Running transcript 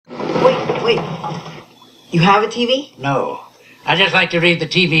You have a TV? No. I just like to read the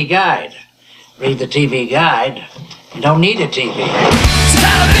TV guide. Read the TV guide. You don't need a TV.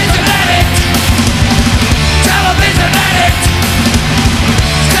 Television addict! Television addict!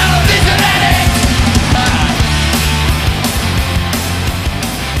 Television addict!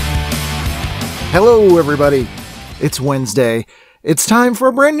 Hello, everybody. It's Wednesday. It's time for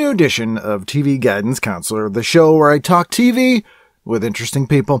a brand new edition of TV Guidance Counselor, the show where I talk TV with interesting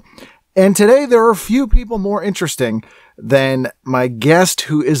people. And today there are few people more interesting than my guest,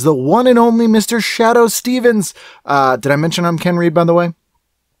 who is the one and only Mr. Shadoe Stevens. Did I mention I'm Ken Reed, by the way?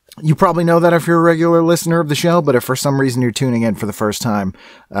 You probably know that if you're a regular listener of the show, but if for some reason you're tuning in for the first time,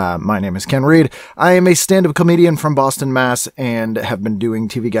 my name is Ken Reed. I am a stand-up comedian from Boston, Mass, and have been doing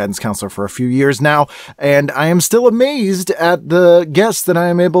TV Guidance Counselor for a few years now, and I am still amazed at the guests that I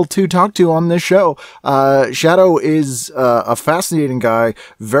am able to talk to on this show. Shadoe is a fascinating guy,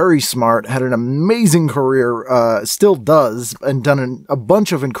 very smart, had an amazing career, still does, and done a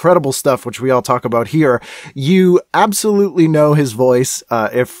bunch of incredible stuff, which we all talk about here. You absolutely know his voice,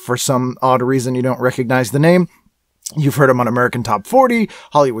 if for some odd reason you don't recognize the name. You've heard him on American Top 40,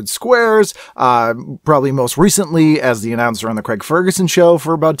 Hollywood Squares, probably most recently as the announcer on the Craig Ferguson Show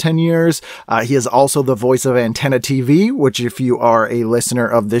for about 10 years. He is also the voice of Antenna TV, which if you are a listener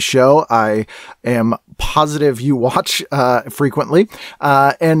of this show, I am positive you watch frequently.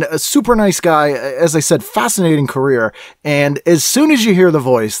 And a super nice guy, as I said, fascinating career. And as soon as you hear the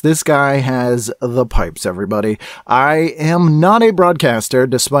voice, this guy has the pipes, everybody. I am not a broadcaster,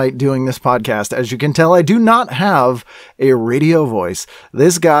 despite doing this podcast. As you can tell, I do not have a radio voice.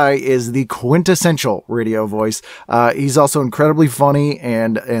 This guy is the quintessential radio voice. He's also incredibly funny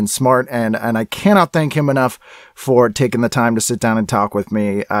and smart, and I cannot thank him enough for taking the time to sit down and talk with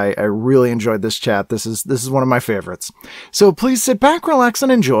me. I really enjoyed this chat. This is one of my favorites. So please sit back, relax,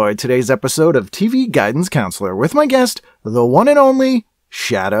 and enjoy today's episode of TV Guidance Counselor with my guest, the one and only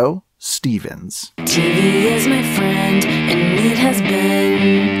Shadoe Stevens. TV is my friend, and it has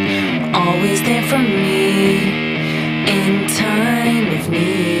been always there for me in time of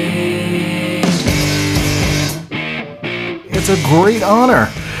need. It's a great honor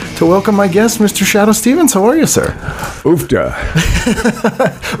to welcome my guest, Mr. Shadoe Stevens. How are you, sir? Oofda,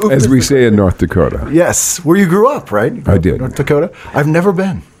 as we say in North Dakota. Yes, where you grew up, right? You grew I up did. in North Dakota. I've never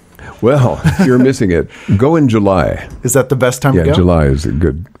been. Well, you're missing it. Go in July. Is that the best time to go? Yeah, July is a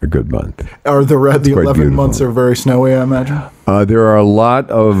good month. Are the 11 beautiful. months are very snowy, I imagine? There are a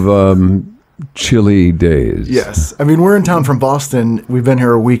lot of chilly days. Yes. I mean, we're in town from Boston. We've been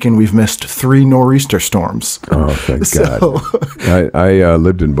here a week and we've missed 3 nor'easter storms. Oh, thank God. I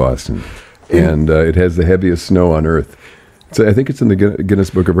lived in Boston, and it has the heaviest snow on Earth. So I think it's in the Guinness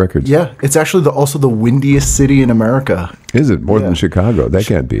Book of Records. Yeah, it's actually also the windiest city in America. Is it? More than Chicago? That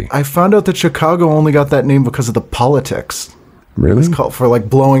can't be. I found out that Chicago only got that name because of the politics. Really? It's called for like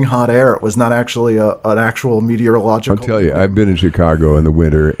blowing hot air. It was not actually an actual meteorological. I'll tell you, I've been in Chicago in the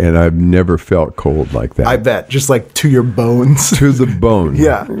winter, and I've never felt cold like that. I bet, just like to your bones. To the bone.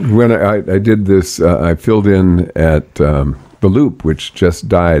 Yeah. When I did this, I filled in at The Loop, which just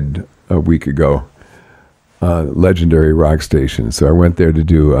died a week ago, legendary rock station. So I went there to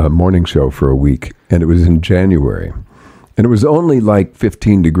do a morning show for a week, and it was in January. And it was only like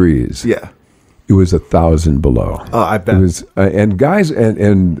 15 degrees. Yeah. It was 1,000 below. Oh, I bet. It was, and guys,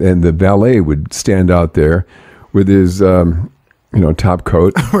 and the valet would stand out there with his, top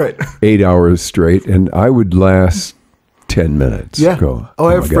coat, right, 8 hours straight, and I would last 10 minutes. Yeah. Go,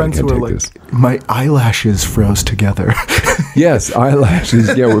 I have friends who are like, my eyelashes froze together. Yes, eyelashes,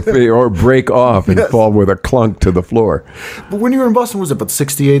 or break off and fall with a clunk to the floor. But when you were in Boston, was it about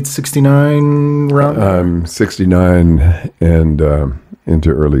 68, 69 around? 69 and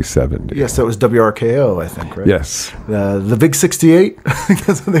into early 70s. Yes, that was WRKO, I think, right? Yes. The Big 68?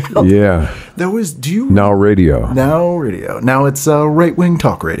 That's what they called it. Yeah. That was, Now radio. Now radio. Now it's right-wing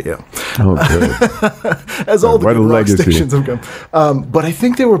talk radio. Oh, good. As all the what a rock legacy. stations have come. But I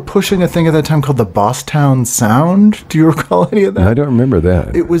think they were pushing a thing at that time called the Bosstown Sound. Do you recall any of that? I don't remember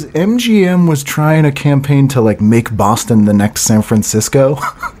that. It was MGM was trying a campaign to like make Boston the next San Francisco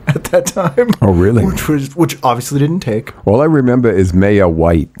at that time. Oh, really? Which obviously didn't take. All I remember is Maya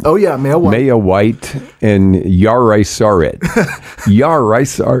White. Oh, yeah, Maya White. Maya White and Yar, I saw it. Yar, I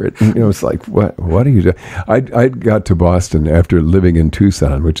saw it. And, it's like, what are you doing? I got to Boston after living in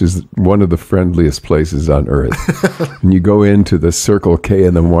Tucson, which is one of the friendliest places on earth. And you go into the Circle K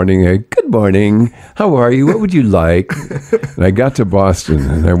in the morning, good morning, how are you? What would you like? And I got to Boston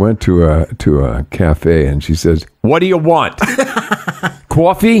and I went to a cafe and she says, what do you want?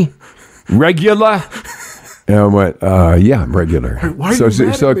 Coffee? Regular? And I went, yeah, I'm regular. Why are so you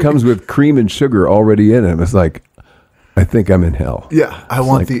mad so at it me? comes with cream and sugar already in it. It's like, I think I'm in hell. Yeah, I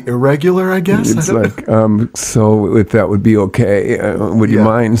want the irregular, I guess. It's like, so if that would be okay, would you Yeah.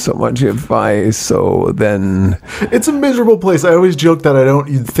 mind so much if then... It's a miserable place. I always joke that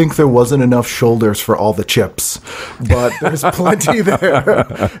you'd think there wasn't enough shoulders for all the chips, but there's plenty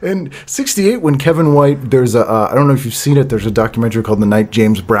there. In 68, when Kevin White, there's I don't know if you've seen it, there's a documentary called The Night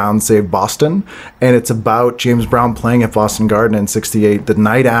James Brown Saved Boston, and it's about James Brown playing at Boston Garden in 68, the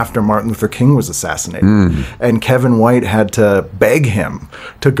night after Martin Luther King was assassinated. And Kevin White had to beg him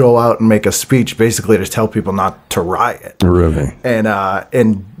to go out and make a speech, basically to tell people not to riot. Really? And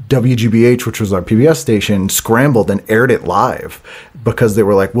WGBH, which was our PBS station, scrambled and aired it live because they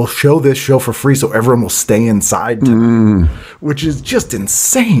were like, we'll show this show for free so everyone will stay inside tonight, which is just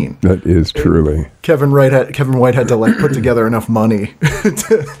insane. That is truly. Kevin White had to like put together enough money.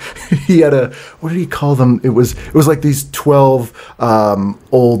 He had what did he call them? It was like these 12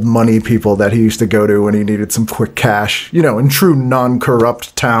 old money people that he used to go to when he needed some quick cash, in true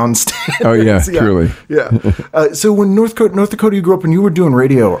non-corrupt town standards. Oh, yeah, truly. Yeah. So when North Dakota, you grew up and you were doing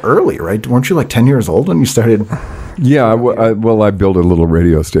radio early, right? Weren't you like 10 years old when you started? Yeah, I built a little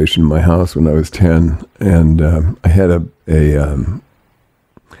radio station in my house when I was 10, and I had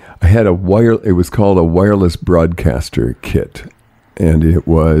a wire. It was called a wireless broadcaster kit, and it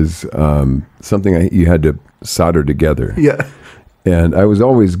was something you had to solder together. Yeah. And I was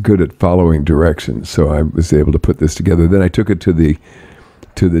always good at following directions, so I was able to put this together. Then I took it to the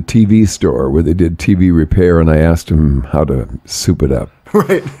TV store where they did TV repair, and I asked him how to soup it up.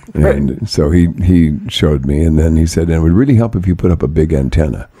 Right. And so he showed me, and then he said, and it would really help if you put up a big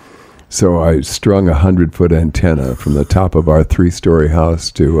antenna. So I strung a 100-foot antenna from the top of our 3-story house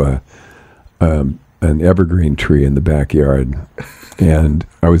to an evergreen tree in the backyard. And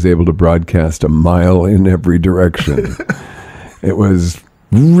I was able to broadcast a mile in every direction. It was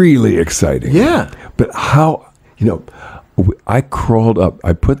really exciting. Yeah. But how, I crawled up,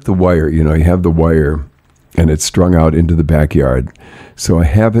 I put the wire, you have the wire, and it's strung out into the backyard. So I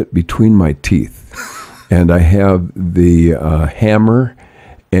have it between my teeth, and I have the hammer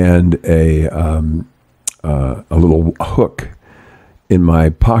and a little hook in my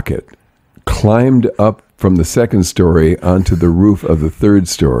pocket, climbed up from the 2nd story onto the roof of the 3rd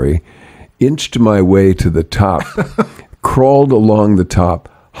story, inched my way to the top, crawled along the top,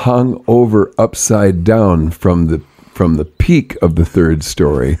 hung over upside down from the peak of the 3rd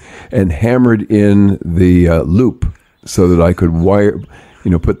story, and hammered in the loop so that I could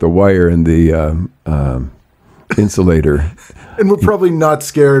put the wire in the insulator. And we're probably not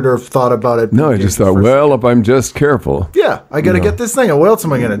scared or thought about it. No, I just thought, well, if I'm just careful. Yeah, I got to get this thing. What else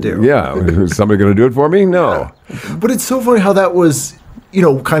am I going to do? Yeah, is somebody going to do it for me? No. Yeah. But it's so funny how that was,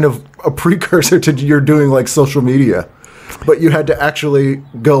 kind of a precursor to your doing like social media. But you had to actually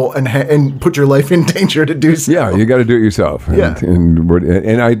go and put your life in danger to do so. Yeah, you got to do it yourself. Yeah.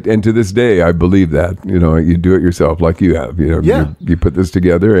 And to this day, I believe that. You do it yourself like you have. You put this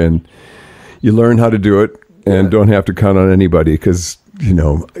together and you learn how to do it and don't have to count on anybody because,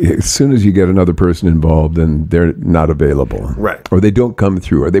 as soon as you get another person involved, then they're not available. Right. Or they don't come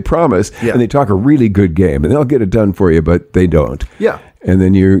through, or they promise, Yeah. and they talk a really good game, and they'll get it done for you, but they don't. Yeah. And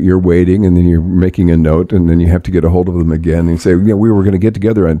then you're waiting, and then you're making a note, and then you have to get a hold of them again and say, we were going to get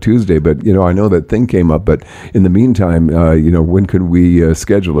together on Tuesday, but I know that thing came up, but in the meantime, when could we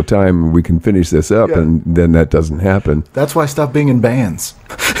schedule a time we can finish this up? Yeah. And then that doesn't happen. That's why I stopped being in bands.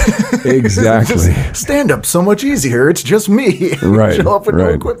 Exactly. Stand up so much easier. It's just me. Right. Show up with no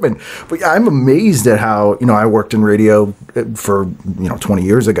equipment. But yeah, I'm amazed at how I worked in radio for 20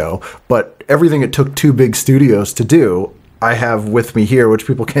 years ago, but everything it took 2 big studios to do, I have with me here, which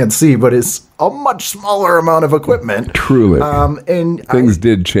people can't see, but it's a much smaller amount of equipment. Truly. And things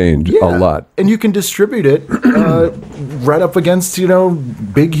did change a lot. And you can distribute it right up against,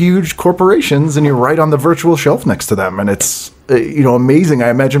 big, huge corporations, and you're right on the virtual shelf next to them. And it's, amazing. I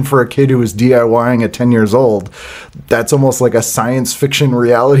imagine for a kid who was DIYing at 10 years old, that's almost like a science fiction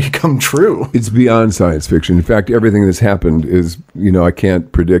reality come true. It's beyond science fiction. In fact, everything that's happened is, I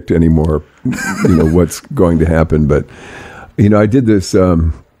can't predict anymore, what's going to happen. But, I did this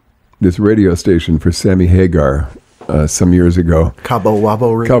radio station for Sammy Hagar some years ago. Cabo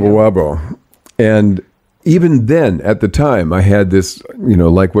Wabo radio. Cabo Wabo. And even then, at the time, I had this,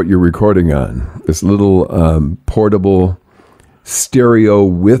 like what you're recording on, this little portable stereo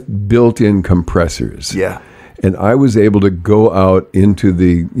with built-in compressors. Yeah. And I was able to go out into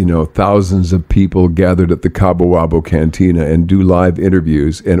the, thousands of people gathered at the Cabo Wabo Cantina and do live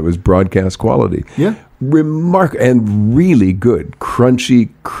interviews, and it was broadcast quality. Yeah. And really good, crunchy,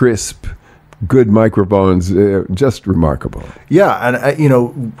 crisp, good microphones, just remarkable. Yeah,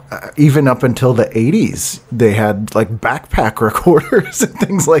 and even up until the 80s, they had like backpack recorders and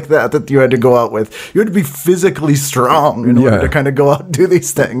things like that you had to go out with. You had to be physically strong in order to kind of go out and do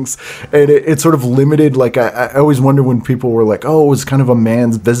these things. And it sort of limited, like, I always wonder when people were like, oh, it was kind of a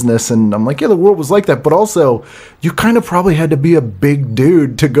man's business. And I'm like, yeah, the world was like that. But also, you kind of probably had to be a big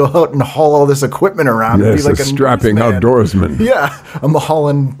dude to go out and haul all this equipment around. Yes, and be like a strapping outdoorsman. Yeah, I'm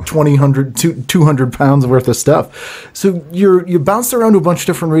hauling 200 pounds worth of stuff. So you bounced around to a bunch of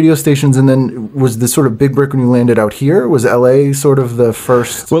different radio stations, and then was the sort of big break when you landed out here? Was LA sort of the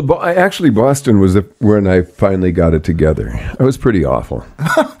first? Well, actually, Boston was when I finally got it together. I was pretty awful.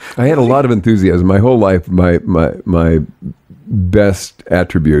 I had a lot of enthusiasm. My whole life, my best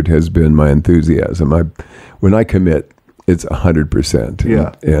attribute has been my enthusiasm. When I commit, it's 100%.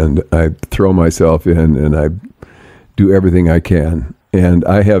 Yeah. And I throw myself in, and I do everything I can. And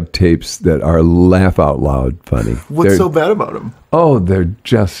I have tapes that are laugh out loud funny. What's so bad about them? Oh, they're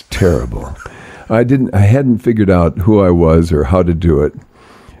just terrible. I hadn't figured out who I was or how to do it.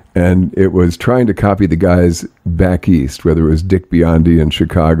 And it was trying to copy the guys back east, whether it was Dick Biondi in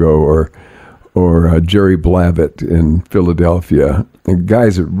Chicago or Jerry Blavat in Philadelphia. And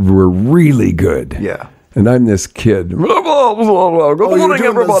guys that were really good. Yeah. And I'm this kid. Good morning,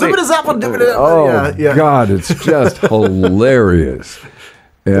 everybody. Oh, yeah. God, it's just hilarious.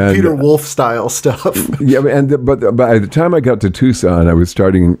 And Peter Wolf style stuff. Yeah, but by the time I got to Tucson, I was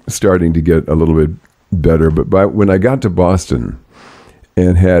starting to get a little bit better. But when I got to Boston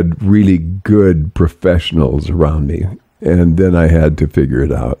and had really good professionals around me, and then I had to figure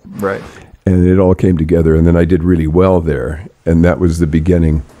it out. Right. And it all came together, and then I did really well there. And that was the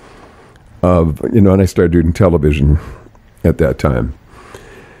beginning of, and I started doing television at that time.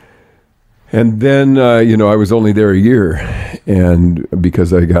 And then, I was only there a year, and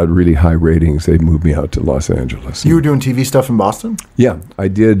because I got really high ratings, they moved me out to Los Angeles. You were doing TV stuff in Boston? Yeah, I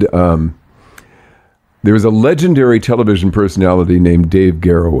did. There was a legendary television personality named Dave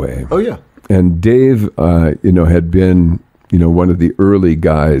Garroway. Oh, yeah. And Dave, had been, one of the early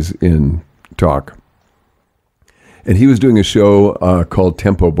guys in talk. And he was doing a show called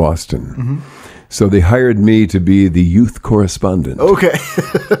Tempo Boston. Mm-hmm. So they hired me to be the youth correspondent. Okay.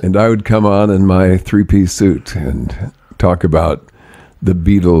 And I would come on in my three-piece suit and talk about the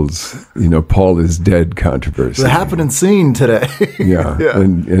Beatles, Paul is dead controversy. The happening scene today. Yeah.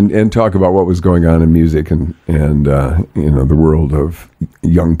 And talk about what was going on in music and the world of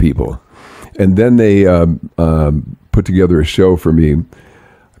young people. And then they put together a show for me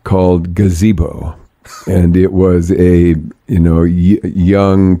called Gazebo. And it was a,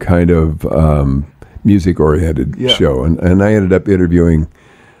 young kind of music-oriented show. And I ended up interviewing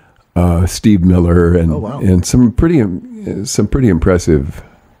Steve Miller and some pretty impressive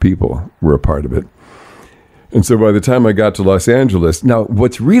people were a part of it. And so by the time I got to Los Angeles, now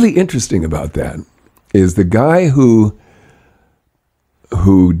what's really interesting about that is the guy who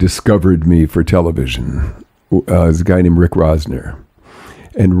discovered me for television is a guy named Rick Rosner.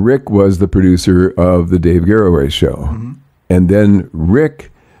 And Rick was the producer of the Dave Garroway show. Mm-hmm. And then Rick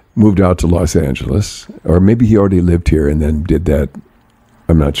moved out to Los Angeles, or maybe he already lived here and then did that.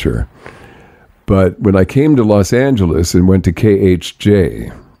 I'm not sure. But when I came to Los Angeles and went to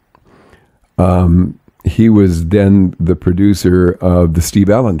KHJ, he was then the producer of the Steve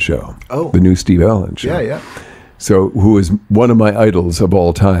Allen show. Oh. The new Steve Allen show. Yeah. So, who is one of my idols of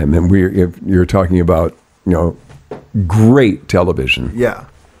all time. And if you're talking about, great television. Yeah.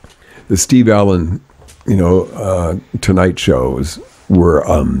 The Steve Allen, Tonight shows were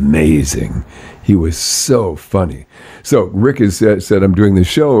amazing. He was so funny. So Rick has said, I'm doing this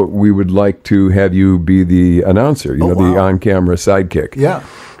show. We would like to have you be the announcer, the on-camera sidekick. Yeah.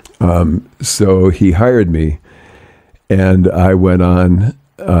 So he hired me, and I went on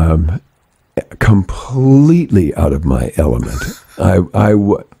completely out of my element. I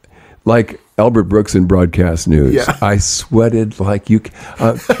like Albert Brooks in broadcast news. Yeah. I sweated like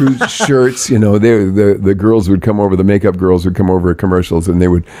through shirts. The girls would come over. The makeup girls would come over at commercials, and they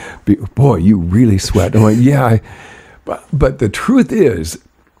would be, "Boy, you really sweat." I'm like, "Yeah." But the truth is,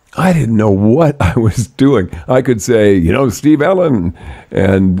 I didn't know what I was doing. I could say, Steve Allen,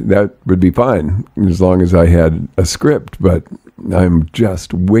 and that would be fine as long as I had a script. But I'm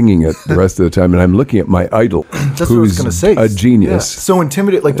just winging it the rest of the time, and I'm looking at my idol, That's who's what I was gonna say. a genius. Yeah. So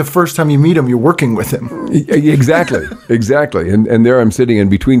intimidating. Like the first time you meet him, you're working with him. Exactly. And there I'm sitting in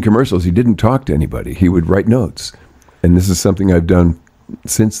between commercials. He didn't talk to anybody. He would write notes. And this is something I've done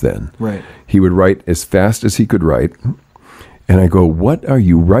since then. Right. He would write as fast as he could write. And I go, "What are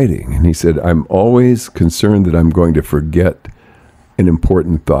you writing?" And he said, "I'm always concerned that I'm going to forget an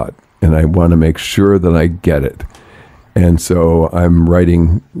important thought." and I want to make sure that I get it. And so I'm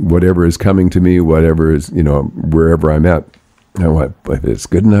writing whatever is coming to me, whatever is, wherever I'm at. And if it's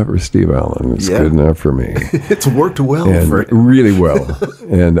good enough for Steve Allen, it's good enough for me. It's worked well and for you. Really well.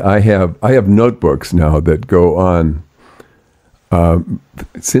 And I have notebooks now that go on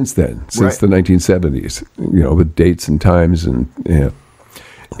since then, since the 1970s, with dates and times and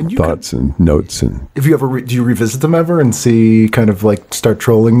thoughts and notes. And if you ever do you revisit them ever and see kind of like start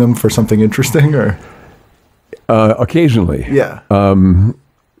trolling them for something interesting or? Occasionally. Yeah.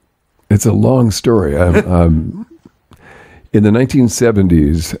 It's a long story. In the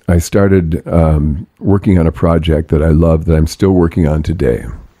 1970s, I started working on a project that I love that I'm still working on today.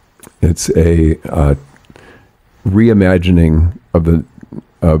 It's a reimagining of the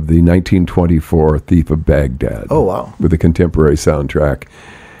 1924 Thief of Baghdad. Oh, wow. With a contemporary soundtrack.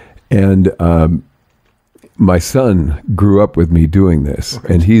 And my son grew up with me doing this,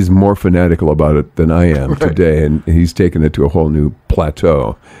 and he's more fanatical about it than I am today, and he's taken it to a whole new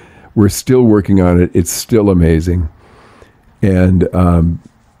plateau. We're still working on it. It's still amazing. And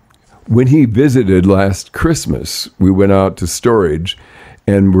when he visited last Christmas, we went out to storage,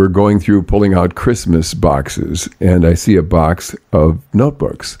 and we're going through pulling out Christmas boxes, and I see a box of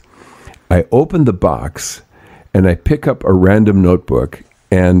notebooks. I open the box, and I pick up a random notebook,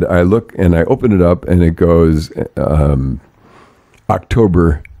 and I look, and I open it up, and it goes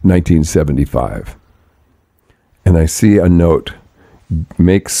October 1975. And I see a note,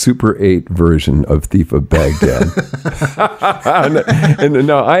 make Super 8 version of Thief of Baghdad. and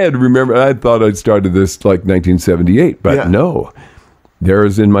now I thought I'd started this like 1978, but no,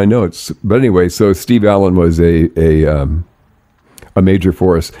 there's in my notes. But anyway, so Steve Allen was a major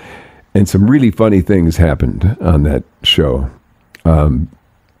force, and some really funny things happened on that show.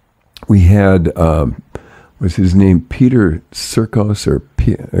 We had, what's his name? Peter Circos, or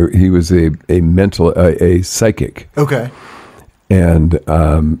he was a psychic. Okay. And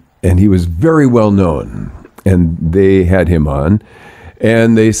he was very well known, and they had him on,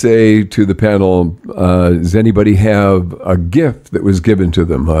 and they say to the panel, does anybody have a gift that was given to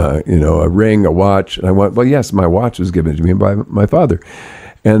them, a ring, a watch? And I went, well, yes, my watch was given to me by my father.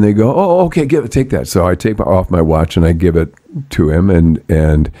 And they go, oh, okay, take that. So I take off my watch and I give it to him,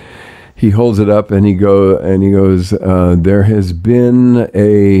 and he holds it up and he goes, there has been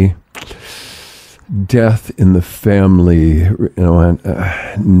a death in the family. No,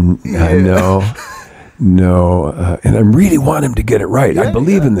 and I really want him to get it right. I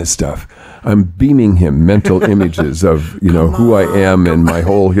believe in this stuff. I'm beaming him mental images of who I am and my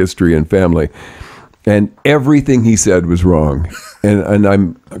whole history and family, and everything he said was wrong. And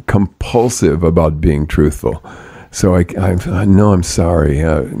I'm compulsive about being truthful. So I know I'm sorry.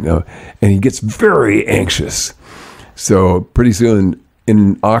 And he gets very anxious. So pretty soon, in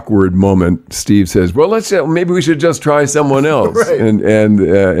an awkward moment, Steve says, "Well, maybe we should just try someone else." Right. And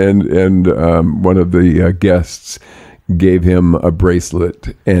one of the guests gave him a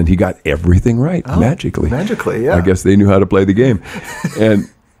bracelet, and he got everything right magically. Magically, yeah. I guess they knew how to play the game.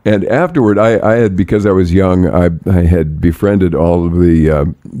 And afterward, I had, because I was young, I had befriended all of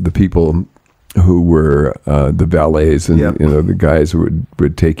the people who were the valets and the guys who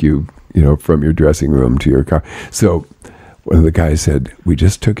would take you from your dressing room to your car. So one of the guys said, we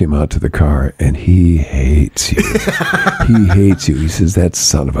just took him out to the car, and he hates you. He hates you. He says, that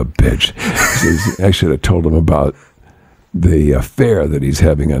son of a bitch. He says, I should have told him about the affair that he's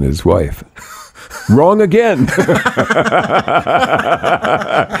having on his wife. Wrong again.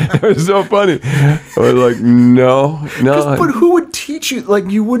 It was so funny. I was like, no. But who would teach you? Like,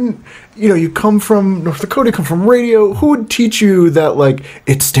 you wouldn't, you come from North Dakota, you come from radio. Who would teach you that, like,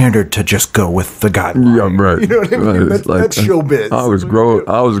 it's standard to just go with the guideline? Yeah, right. You know what I mean? That's showbiz. I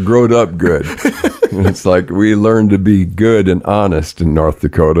was grown up good. It's like we learned to be good and honest in North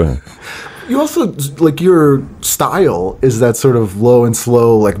Dakota. You also, like, your style is that sort of low and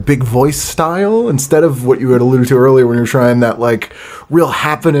slow, like, big voice style, instead of what you had alluded to earlier when you were trying that, like, real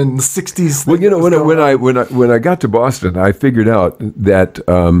happening 60s thing. Well, when I got to Boston, I figured out that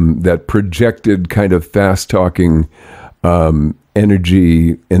that projected kind of fast-talking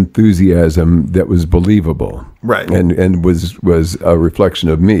energy, enthusiasm that was believable. Right. And was a reflection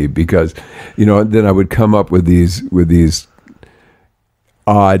of me, because, then I would come up with these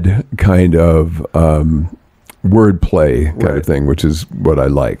odd kind of wordplay kind of thing, which is what I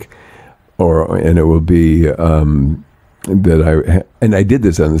like. And it will be that I did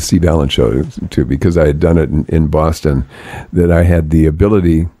this on the Steve Allen show too, because I had done it in Boston, that I had the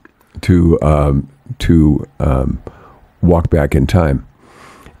ability to walk back in time,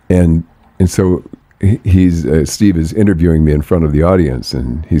 and so Steve is interviewing me in front of the audience,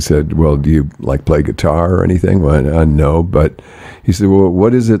 and he said, "Well, do you like play guitar or anything?" Well, no, but he said, "Well,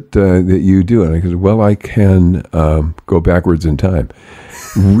 what is it that you do?" And I said, "Well, I can go backwards in time."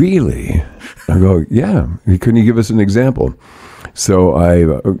 Really? I go, "Yeah." Couldn't you give us an example? So I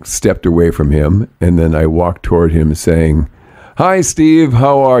stepped away from him, and then I walked toward him, saying, "Hi, Steve.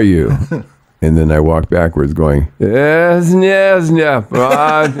 How are you?" And then I walked backwards going, yes.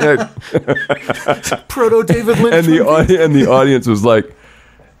 Proto David Lynch. And the audience was like,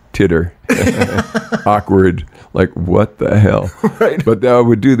 titter, awkward, like, what the hell? Right. But I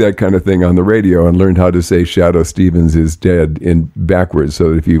would do that kind of thing on the radio and learned how to say Shadoe Stevens is dead in backwards, so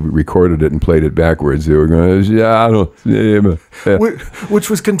that if you recorded it and played it backwards, they were going, which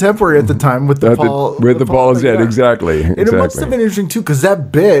was contemporary at the time with the Paul. With the Paul is dead, exactly. And it must have been interesting, too, because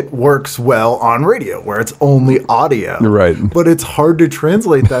that bit works well on radio, where it's only audio. Right. But it's hard to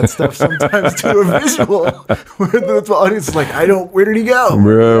translate that stuff sometimes to a visual, where the audience is like, where did he go?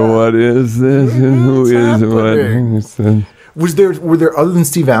 What is this? Who is what? Were there, other than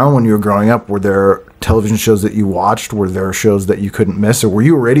Steve Allen when you were growing up, were there television shows that you watched? Were there shows that you couldn't miss? Or were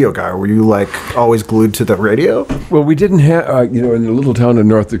you a radio guy? Were you like always glued to the radio? Well, we didn't have, in the little town in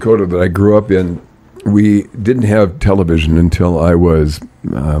North Dakota that I grew up in, we didn't have television until I was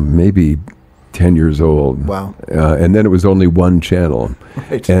maybe 10 years old. Wow. And then it was only one channel.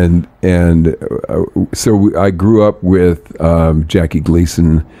 Right. So I grew up with Jackie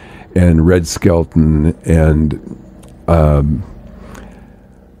Gleason and Red Skelton and what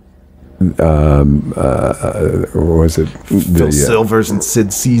was it? Phil Silvers and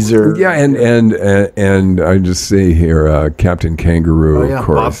Sid Caesar. Yeah, and I just say here Captain Kangaroo, of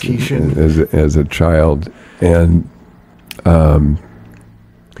course, Bob Keeshan. as a child, and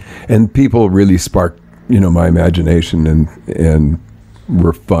people really sparked my imagination and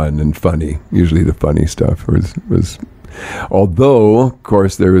were fun and funny. Usually the funny stuff was although of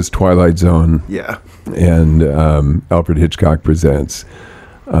course there was Twilight Zone, yeah, and Alfred Hitchcock Presents,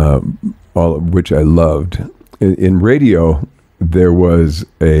 all of which I loved. In radio, there was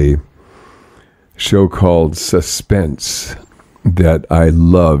a show called Suspense that I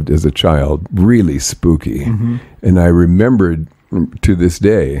loved as a child, really spooky. Mm-hmm. And I remembered to this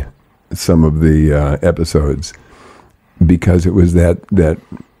day some of the episodes, because it was that the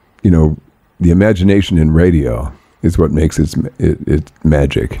imagination in radio is what makes it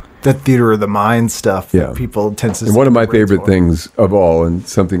magic. That theater of the mind stuff. Yeah. That people tend to. And one of my favorite things of all, and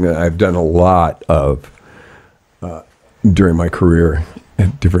something that I've done a lot of during my career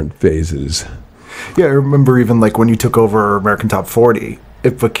at different phases. Yeah, I remember even like when you took over American Top 40,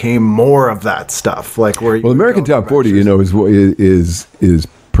 it became more of that stuff. Like where American Top 40, is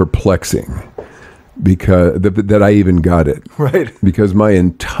perplexing, because that I even got it. Right. Because my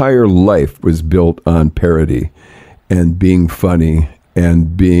entire life was built on parody and being funny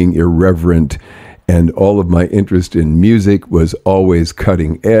and being irreverent, and all of my interest in music was always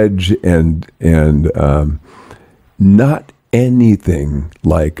cutting edge and not anything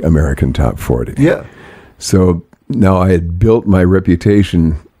like American Top 40. Yeah. So now I had built my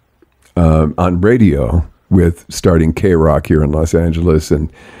reputation on radio with starting KROQ here in Los Angeles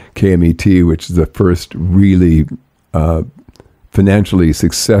and KMET, which is the first really financially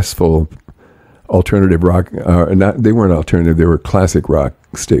successful alternative rock. They weren't alternative; they were classic rock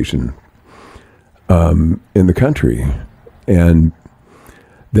station in the country. And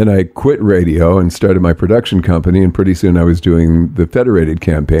then I quit radio and started my production company, and pretty soon I was doing the Federated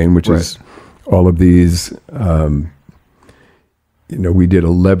campaign, which is all of these. We did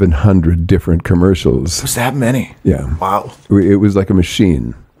 1,100 different commercials. Was that many? Yeah. Wow. It was like a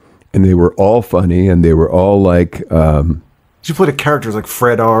machine, and they were all funny, and they were all like. Did you play the characters like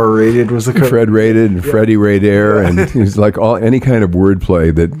Fred R. Rated? Was the Fred Rated and Freddie Radare, and it was like any kind of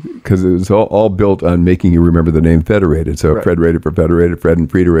wordplay because it was all built on making you remember the name Federated. So Fred Rated for Federated, Fred and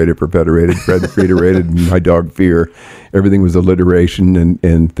Frida Rated for Federated, Fred and Frida Rated, and my dog Fear. Everything was alliteration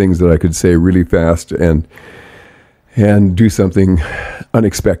and things that I could say really fast and do something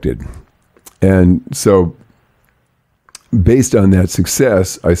unexpected. And so based on that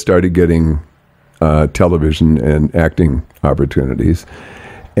success, I started getting television and acting opportunities.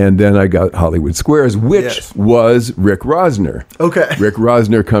 And then I got Hollywood Squares, which was Rick Rosner. Okay. Rick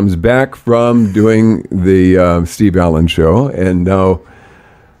Rosner comes back from doing the Steve Allen show, and now,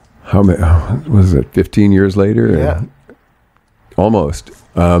 how many, was it, 15 years later? Yeah. Almost.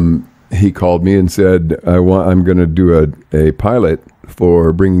 He called me and said, I'm going to do a pilot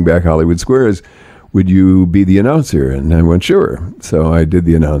for bringing back Hollywood Squares. Would you be the announcer? And I went, sure. So I did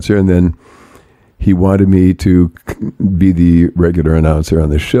the announcer, and then he wanted me to be the regular announcer on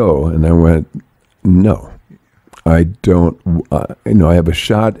the show. And I went, no, I don't. I have a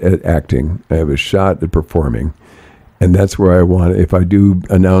shot at acting. I have a shot at performing, and that's where I want. If I do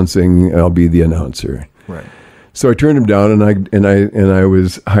announcing, I'll be the announcer. Right. So I turned him down, and I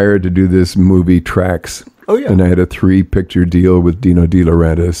was hired to do this movie Traxx. Oh yeah. And I had a 3-picture deal with Dino De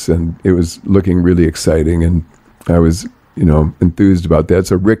Laurentiis, and it was looking really exciting, and I was, enthused about that.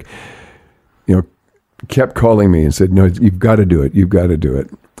 So Rick, kept calling me and said, "No, you've got to do it. You've got to do it."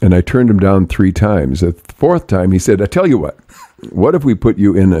 And I turned him down 3 times. The 4th time, he said, "I tell you what if we put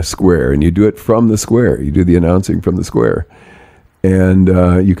you in a square and you do it from the square? You do the announcing from the square, and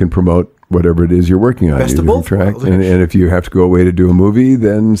you can promote whatever it is you're working on. Best of both worlds. And if you have to go away to do a movie,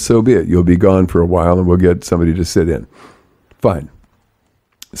 then so be it. You'll be gone for a while, and we'll get somebody to sit in." Fine.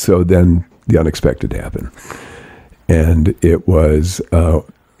 So then the unexpected happened, and it was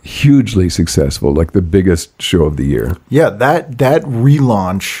hugely successful, like the biggest show of the year. Yeah, that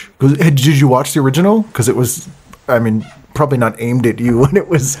relaunch. Did you watch the original? Because it was, probably not aimed at you when it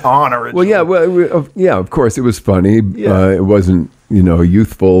was on originally. Well, yeah, of course, it was funny. Yeah. It wasn't,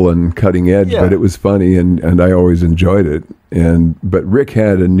 youthful and cutting edge, Yeah. but it was funny, and I always enjoyed it. But Rick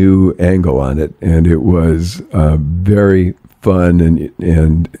had a new angle on it, and it was very fun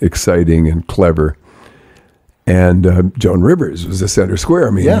and exciting and clever. And Joan Rivers was the center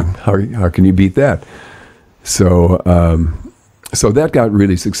square. Yeah. How can you beat that? So that got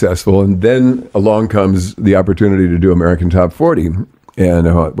really successful. And then along comes the opportunity to do American Top 40. And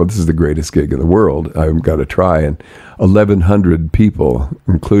I thought, well, this is the greatest gig in the world. I've got to try. And 1,100 people,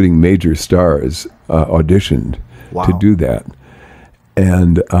 including major stars, auditioned to do that.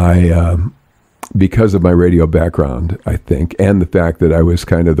 And I, because of my radio background, I think, and the fact that I was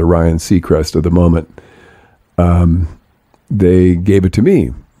kind of the Ryan Seacrest of the moment, they gave it to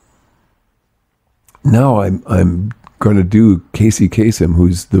me. Now I'm going to do Casey Kasem,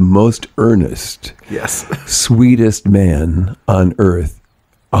 who's the most earnest, Yes. sweetest man on earth,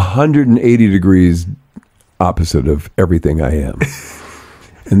 180 degrees opposite of everything I am.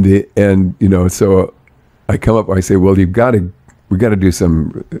 So I come up, I say, well, we got to do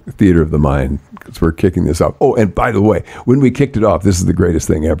some theater of the mind because we're kicking this off. Oh, and by the way, when we kicked it off, this is the greatest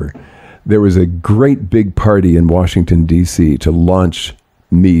thing ever. There was a great big party in Washington, D.C. to launch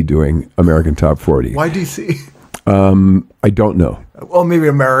me doing American Top 40. Why DC? I don't know. Well, maybe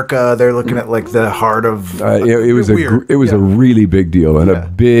America. They're looking at like the heart of. It was weird. a really big deal and a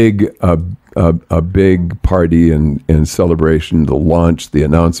big party and celebration, the launch, the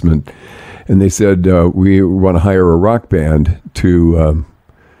announcement, and they said we want to hire a rock band to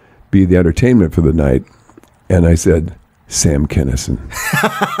be the entertainment for the night, and I said, Sam Kinison.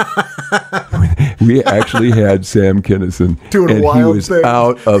 We actually had Sam Kinison, doing and wild he was things.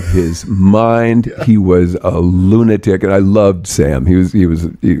 out of his mind. Yeah. He was a lunatic, and I loved Sam. He was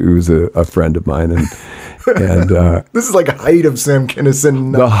a friend of mine, and this is like a height of Sam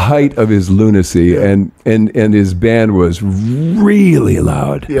Kinison. The height of his lunacy, and his band was really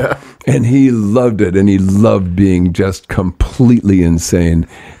loud. Yeah. And he loved it, and he loved being just completely insane,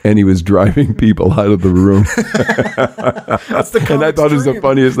 and he was driving people out of the room. That's the and I thought it was the dream.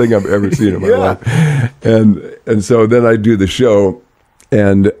 funniest thing I've ever seen in my life. And so then I do the show,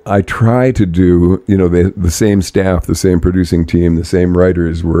 and I try to do, the same staff, the same producing team, the same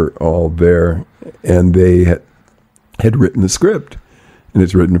writers were all there, and they had written the script, and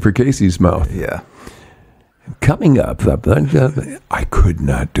it's written for Casey's mouth. Yeah. Coming up, I could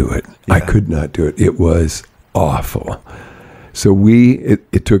not do it. Yeah. I could not do it. It was awful. So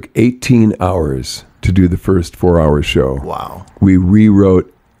it took 18 hours to do the first 4-hour show. Wow. We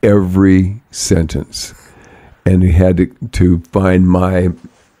rewrote every sentence, and we had to find my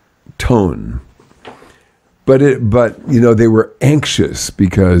tone. But they were anxious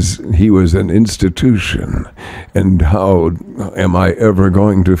because he was an institution, and how am I ever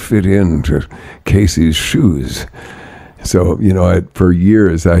going to fit into Casey's shoes? So, for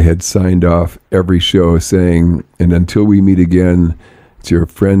years I had signed off every show saying, and until we meet again, it's your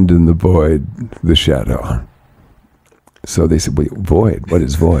friend in the void, the shadow. So they said, wait, void? What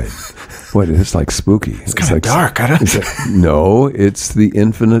is void? What? It's like spooky. It's kind of dark. No, it's the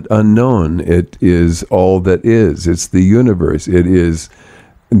infinite unknown. It is all that is. It's the universe. It is,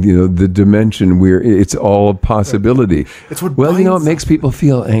 the dimension where it's all possibility. It's what it makes people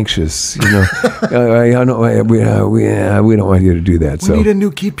feel anxious. We don't want you to do that. We need a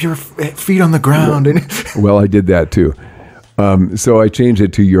new keep your feet on the ground. Well, I did that too. So I changed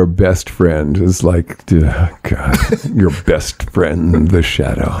it to your best friend. It's like, God, your best friend, the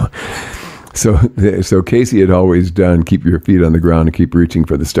shadow. So Casey had always done keep your feet on the ground and keep reaching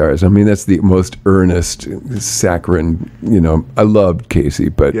for the stars. I mean, that's the most earnest, saccharine, I loved Casey,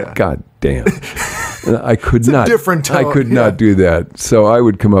 but God damn. I could not. Different tone. I could not do that. So I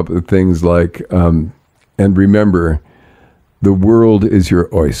would come up with things like, and remember, the world is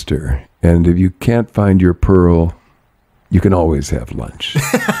your oyster. And if you can't find your pearl, you can always have lunch.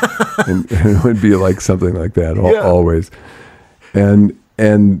 and it would be like something like that, always. And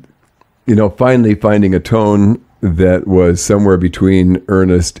finally finding a tone that was somewhere between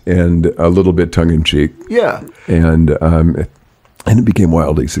earnest and a little bit tongue-in-cheek. Yeah. And it became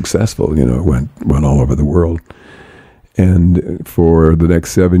wildly successful. It went all over the world. And for the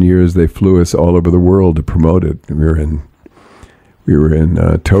next 7 years, they flew us all over the world to promote it. We were in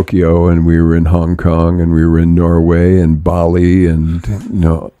Tokyo, and we were in Hong Kong, and we were in Norway and Bali, and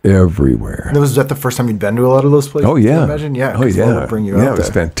everywhere. And was that the first time you'd been to a lot of those places? Oh yeah, I imagine, yeah. Oh yeah, bring you yeah. out It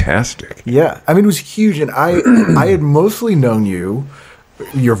was there. fantastic. Yeah, I mean, it was huge, and I had mostly known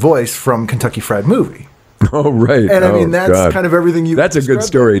your voice from Kentucky Fried Movie. Oh right, and I mean that's kind of everything you. That's a good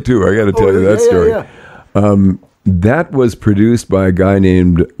story too. I got to tell you that story. Yeah. That was produced by a guy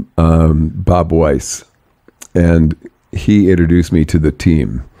named Bob Weiss, and he introduced me to the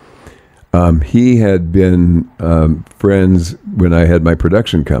team. He had been friends when I had my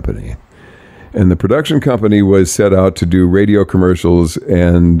production company. And the production company was set out to do radio commercials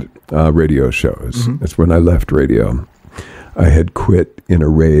and radio shows. Mm-hmm. That's when I left radio. I had quit in a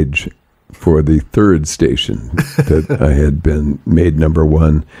rage for the third station that I had been made number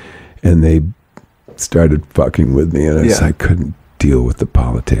one. And they started fucking with me. And I couldn't deal with the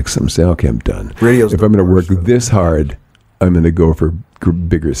politics. I'm saying, okay, I'm done. Radio's if I'm going to work this hard, I'm going to go for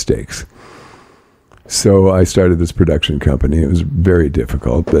bigger stakes. So I started this production company. It was very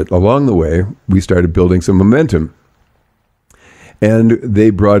difficult, but along the way, we started building some momentum. And they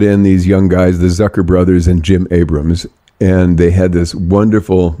brought in these young guys, the Zucker brothers and Jim Abrams, and they had this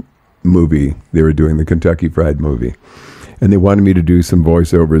wonderful movie. They were doing the Kentucky Fried Movie. And they wanted me to do some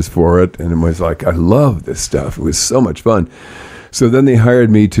voiceovers for it. And it was like, I love this stuff. It was so much fun. So then they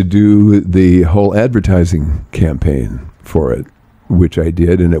hired me to do the whole advertising campaign for it, which I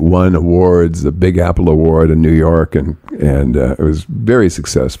did, and it won awards, the Big Apple Award in New York, and it was very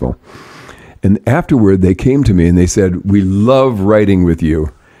successful. And afterward, they came to me and they said, "We love writing with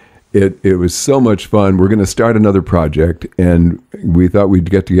you. It was so much fun. We're going to start another project, and we thought we'd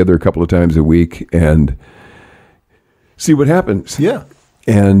get together a couple of times a week and see what happens." Yeah.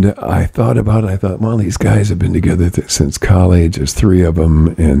 And I thought about it. I thought, well, these guys have been together since college. There's three of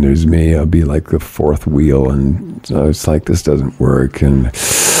them, and there's me. I'll be like the fourth wheel. And so it's like, this doesn't work. And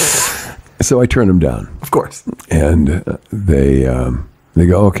so I turned them down. Of course. And they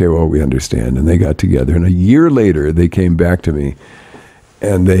go, okay, well, we understand. And they got together. And a year later, they came back to me,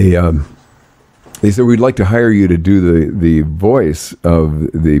 and they said, we'd like to hire you to do the voice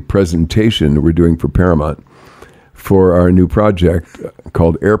of the presentation we're doing for Paramount for our new project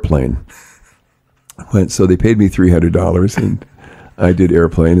called Airplane. So they paid me $300, and I did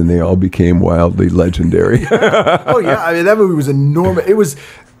Airplane, and they all became wildly legendary. Oh yeah, I mean that movie was enormous. It was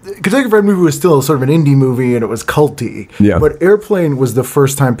Kentucky Fried Movie was still sort of an indie movie, and it was culty. Yeah. But Airplane was the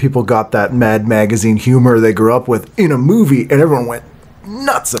first time people got that Mad Magazine humor they grew up with in a movie, and everyone went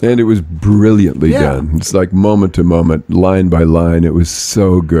nuts. And it was brilliantly done. It's like moment to moment, line by line. It was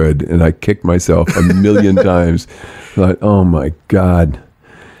so good. And I kicked myself a million times. Thought, oh my God.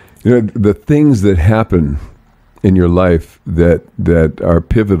 The things that happen in your life that are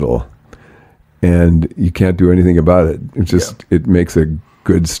pivotal and you can't do anything about it. It just, it makes a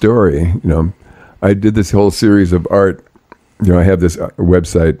good story. I did this whole series of art. I have this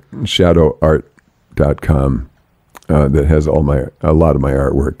website, shadoeart.com. That has a lot of my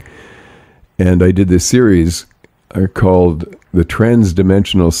artwork. And I did this series called The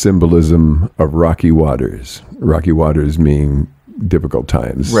Transdimensional Symbolism of Rocky Waters. Rocky Waters meaning difficult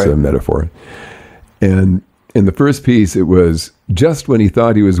times, right. A metaphor. And in the first piece, it was just when he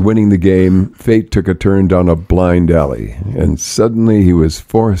thought he was winning the game, fate took a turn down a blind alley. And suddenly he was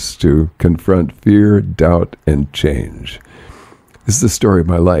forced to confront fear, doubt, and change. This is the story of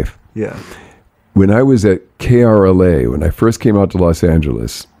my life. Yeah. When I was at KRLA, when I first came out to Los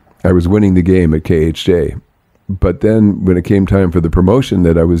Angeles, I was winning the game at KHJ. But then when it came time for the promotion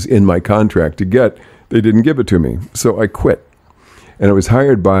that I was in my contract to get, they didn't give it to me. So I quit. And I was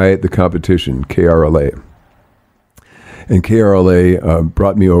hired by the competition, KRLA. And KRLA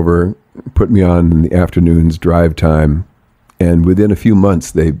brought me over, put me on in the afternoons, drive time. And within a few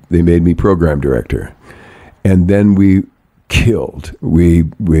months, they made me program director. And then we killed. We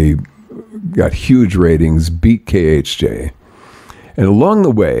got huge ratings, beat KHJ. And along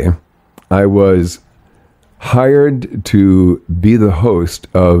the way, I was hired to be the host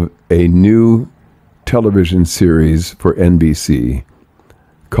of a new television series for NBC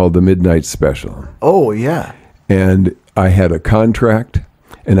called The Midnight Special. Oh, yeah. And I had a contract,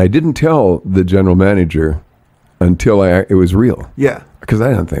 and I didn't tell the general manager until it was real. Yeah. Because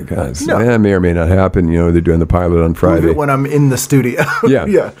I don't think, that may or may not happen. They're doing the pilot on Friday. Prove it when I'm in the studio. Yeah.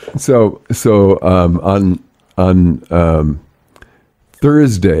 Yeah. So on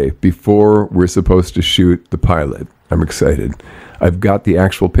Thursday, before we're supposed to shoot the pilot, I'm excited. I've got the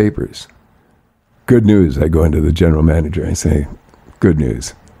actual papers. Good news. I go into the general manager. I say, good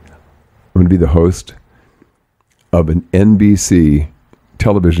news. I'm going to be the host of an NBC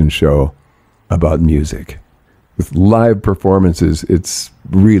television show about music with live performances. It's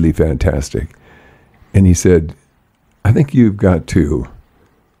really fantastic. And he said, I think you've got to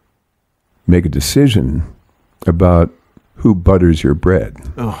make a decision about who butters your bread.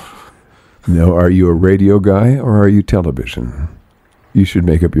 Oh. Are you a radio guy or are you television? You should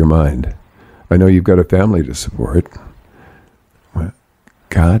make up your mind. I know you've got a family to support. Well,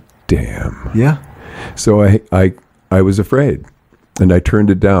 God damn. Yeah. So I was afraid, and I turned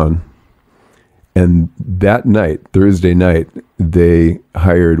it down. And that night, Thursday night, they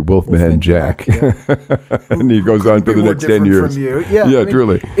hired Wolfman Jack. Yeah. And he goes on for the next 10 years. From you. Yeah,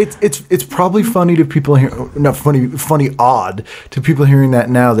 truly. It's probably funny to people here, not funny, odd to people hearing that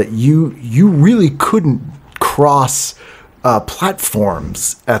now, that you really couldn't cross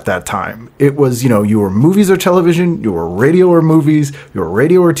platforms at that time. It was, you were movies or television, you were radio or movies, you were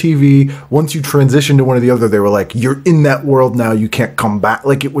radio or TV. Once you transitioned to one or the other, they were like, you're in that world now, you can't come back.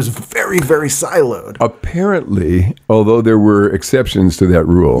 Like, it was very, very siloed. Apparently, although there were exceptions to that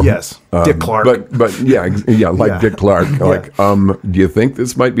rule. Yes. Dick Clark. But Dick Clark. Yeah. Like, do you think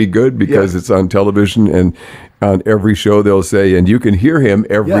this might be good? Because it's on television, and on every show they'll say, and you can hear him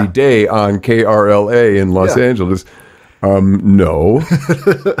every day on KRLA in Los Angeles. No.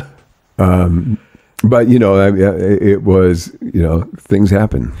 But, it was, things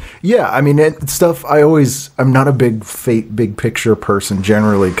happen. Yeah, I mean, I'm not a big picture person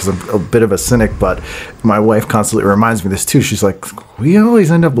generally, because I'm a bit of a cynic, but my wife constantly reminds me of this too. She's like, we always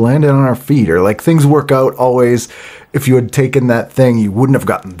end up landing on our feet, or like things work out always. If you had taken that thing, you wouldn't have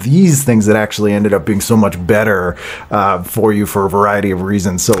gotten these things that actually ended up being so much better for you for a variety of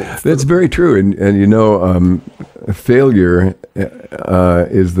reasons. So that's very true. And failure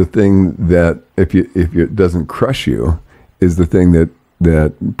is the thing that, if it doesn't crush you, is the thing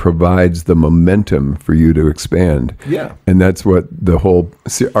that provides the momentum for you to expand. Yeah. And that's what the whole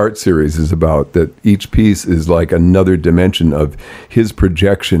art series is about, that each piece is like another dimension of his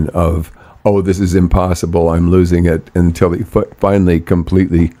projection of, oh, this is impossible, I'm losing it, until he finally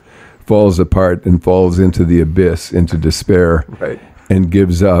completely falls apart and falls into the abyss, into despair, right, and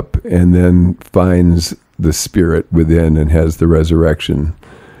gives up, and then finds the spirit within and has the resurrection.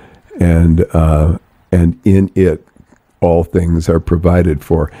 And in it, all things are provided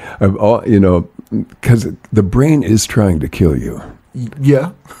for. Because the brain is trying to kill you.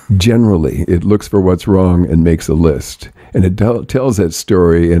 Yeah. Generally, it looks for what's wrong and makes a list. And it tells that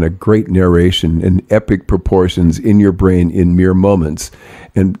story in a great narration in epic proportions in your brain in mere moments.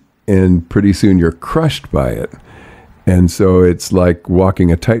 And pretty soon you're crushed by it. And so it's like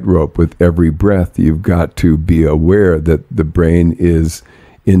walking a tightrope. With every breath, you've got to be aware that the brain is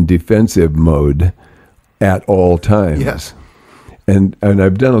in defensive mode at all times. Yes. And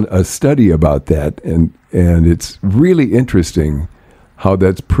I've done a study about that, and it's really interesting how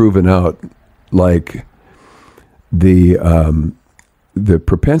that's proven out. Like the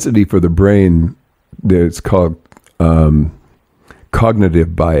propensity for the brain, it's called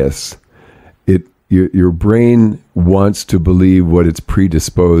cognitive bias. Your brain wants to believe what it's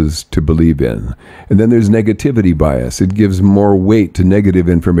predisposed to believe in. And then there's negativity bias. It gives more weight to negative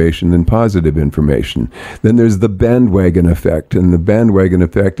information than positive information. Then there's the bandwagon effect. And the bandwagon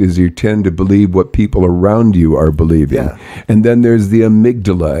effect is you tend to believe what people around you are believing. Yeah. And then there's the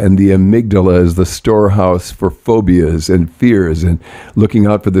amygdala. And the amygdala is the storehouse for phobias and fears, and looking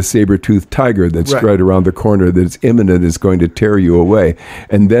out for the saber-toothed tiger that's right around the corner, that's imminent, is going to tear you away.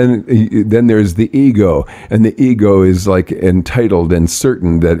 And then there's the ego, and the ego is like entitled and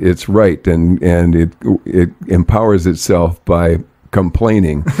certain that it's right, and it empowers itself by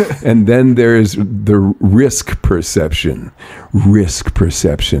complaining. And then there's the risk perception,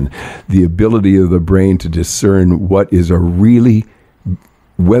 the ability of the brain to discern what is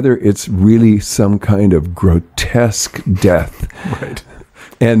whether it's really some kind of grotesque death. Right.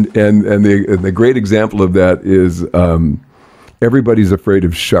 And the great example of that is everybody's afraid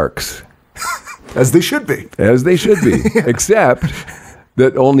of sharks. As they should be. As they should be. Except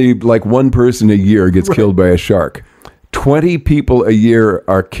that only like one person a year gets killed by a shark. 20 people a year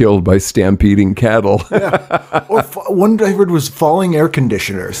are killed by stampeding cattle. Or one I heard was falling air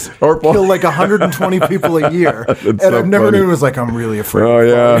conditioners. Or kill like 120 people a year. And so I've never funny. known it was like, I'm really afraid. Oh, of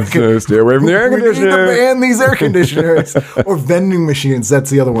yeah. falling. So stay away from the air We need to conditioner. ban these air conditioners. Or vending machines. That's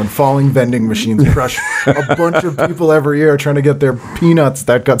the other one. Falling vending machines crush a bunch of people every year trying to get their peanuts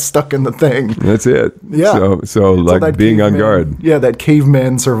that got stuck in the thing. That's it. Yeah. So like that being on caveman- guard. Yeah, that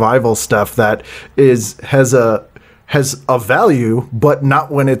caveman survival stuff that has a value, but not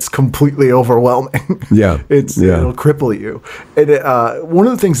when it's completely overwhelming. Yeah. It'll cripple you. And one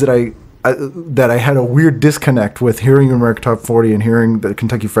of the things that I had a weird disconnect with hearing American Top 40 and hearing the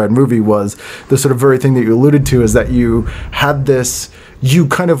Kentucky Fried Movie was the sort of very thing that you alluded to, is that you had this, you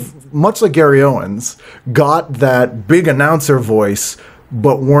kind of, much like Gary Owens, got that big announcer voice,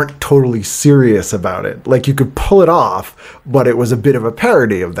 but weren't totally serious about it. Like, you could pull it off, but it was a bit of a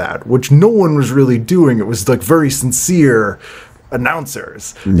parody of that, which no one was really doing. It was like very sincere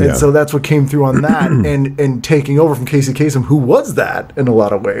announcers. Yeah. And so that's what came through on that, and taking over from Casey Kasem, who was that in a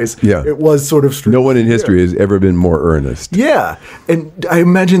lot of ways. Yeah. It was sort of No one in history has ever been more earnest. Yeah. And I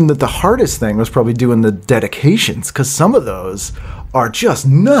imagine that the hardest thing was probably doing the dedications, because some of those are just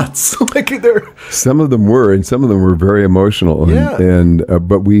nuts. Like, they're Some of them were, and some of them were very emotional. Yeah. And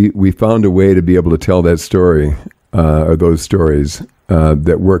but we found a way to be able to tell that story, or those stories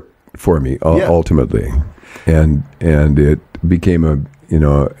that worked for me ultimately, and it became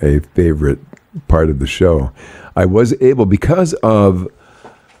a favorite part of the show. I was able, because of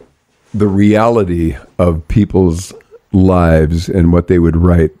the reality of people's lives and what they would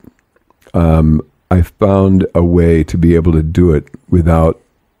write. I found a way to be able to do it without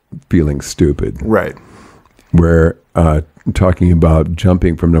feeling stupid. right. Where talking about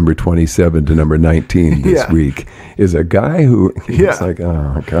jumping from number 27 to number 19 this Yeah. week is a guy who Yeah. it's like,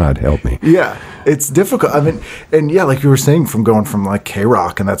 oh, God, help me. Yeah, it's difficult. I mean, and yeah, like you were saying, from going from like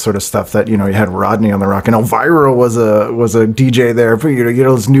KROQ and that sort of stuff, that, you had Rodney on the rock, and Elvira was a DJ there, but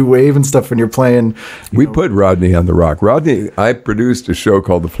this new wave and stuff, and you're playing. We put Rodney on the rock. Rodney, I produced a show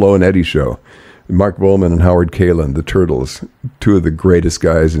called The Flo and Eddie Show. Mark Volman and Howard Kalin, the Turtles, two of the greatest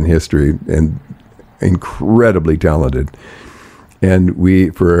guys in history and incredibly talented. And we,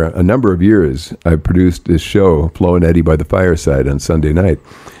 for a number of years, I produced this show, Flo and Eddie by the Fireside, on Sunday night.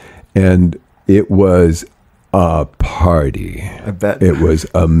 And it was a party. I bet. It was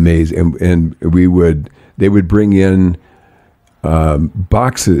amazing. And they would bring in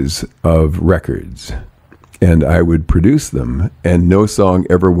boxes of records, and I would produce them, and no song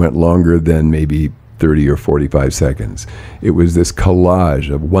ever went longer than maybe 30 or 45 seconds. It was this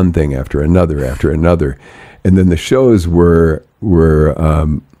collage of one thing after another. And then the shows were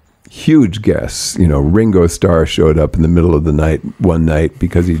huge guests. Ringo Starr showed up in the middle of the night one night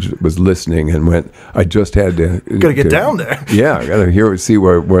because he was listening and went, I just had to... Gotta get down there. Yeah, I got to see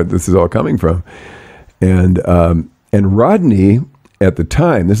where this is all coming from. And Rodney, at the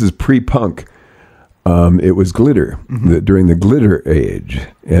time, this is pre-punk, it was glitter, during the glitter age.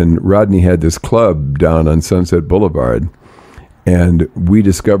 And Rodney had this club down on Sunset Boulevard. And we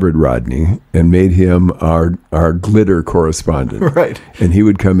discovered Rodney and made him our glitter correspondent. Right. And he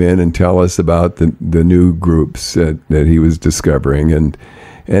would come in and tell us about the new groups that he was discovering. And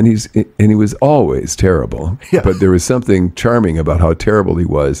he was always terrible. Yeah. But there was something charming about how terrible he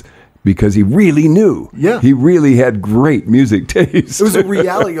was, because he really knew. Yeah. He really had great music taste. It was a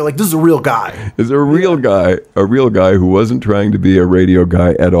reality. You're like, this is a real guy. Is a real guy who wasn't trying to be a radio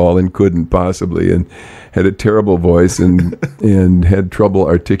guy at all and couldn't possibly, and had a terrible voice and had trouble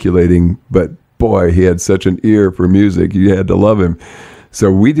articulating, but boy, he had such an ear for music. You had to love him.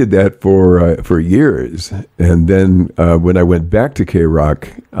 So we did that for years. And then when I went back to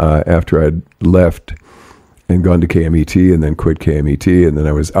KROQ after I'd left and gone to KMET and then quit KMET, and then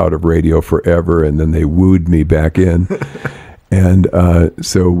I was out of radio forever, and then they wooed me back in. And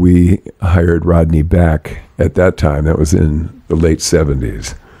so we hired Rodney back at that time. That was in the late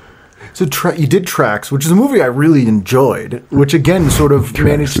 70s. So you did Traxx, which is a movie I really enjoyed, which again sort of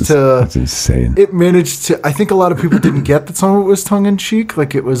managed to... That's insane. It managed to... I think a lot of people didn't get that some of it was tongue-in-cheek.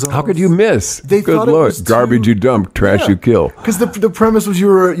 Like, it was... How could you miss? They Good thought it Lord. was Garbage you dump, trash you kill. Because the premise was you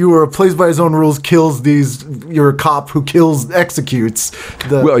were plays by his own rules, you're a cop who executes.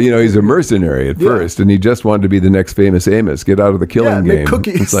 Well, he's a mercenary at first, and he just wanted to be the next famous Amos, get out of the killing make game.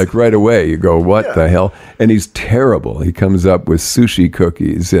 cookies. It's like right away you go, what the hell? And he's terrible. He comes up with sushi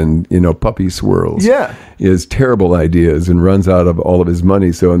cookies and, puppy swirls. Yeah. He has terrible ideas and runs out of all of his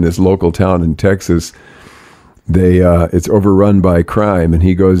money. So in this local town in Texas, it's overrun by crime, and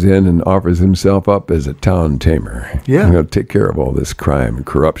he goes in and offers himself up as a town tamer. Yeah. He'll take care of all this crime and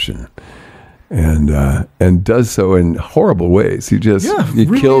corruption. And does so in horrible ways. He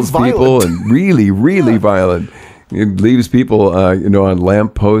really kills people violent. and really violent. He leaves people, on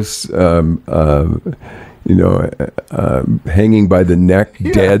lampposts, hanging by the neck,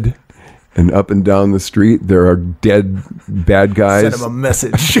 dead. And up and down the street, there are dead bad guys. Send him a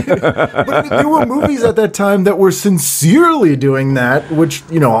message. But I mean, there were movies at that time that were sincerely doing that, which,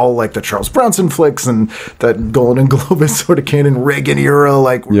 all like the Charles Bronson flicks and that Golden Globus sort of canon Reagan era.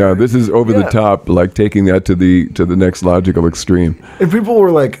 Like, yeah, this is over the top, like taking that to the next logical extreme. And people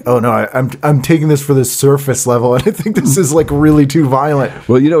were like, "Oh no, I'm taking this for the surface level, and I think this is like really too violent."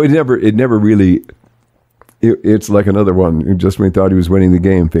 Well, it never really. It's like another one. Just when he thought he was winning the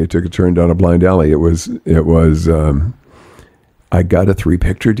game, fate took a turn down a blind alley. It was. I got a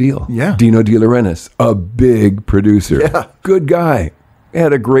 3-picture deal. Yeah. Dino De Laurentiis, a big producer. Yeah. Good guy.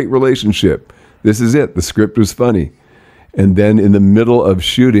 Had a great relationship. This is it. The script was funny. And then in the middle of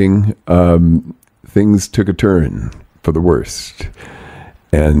shooting, things took a turn for the worst.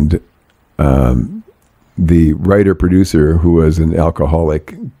 And the writer-producer, who was an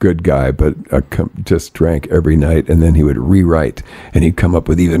alcoholic, good guy, but just drank every night, and then he would rewrite, and he'd come up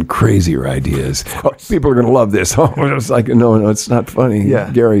with even crazier ideas. Oh, people are going to love this. Oh, it's like, no, it's not funny.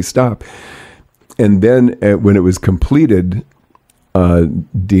 Yeah. Gary, stop. And then when it was completed,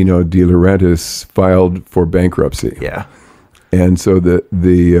 Dino De Laurentiis filed for bankruptcy. Yeah. And so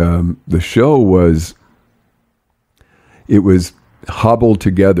the show was hobbled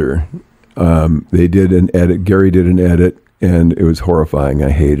together. They did an edit. Gary did an edit, and it was horrifying.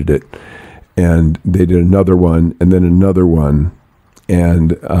 I hated it. And they did another one, and then another one,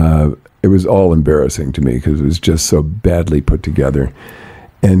 and it was all embarrassing to me because it was just so badly put together.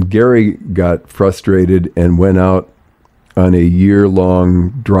 And Gary got frustrated and went out on a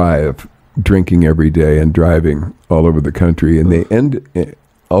year-long drive, drinking every day and driving all over the country. And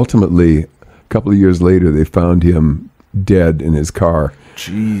ultimately, a couple of years later, they found him dead in his car.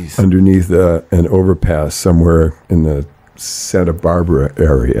 Jeez. Underneath an overpass somewhere in the Santa Barbara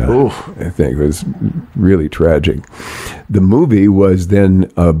area. Oof. I think it was really tragic. The movie was then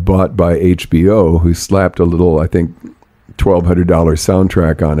bought by HBO, who slapped a little, I think, $1,200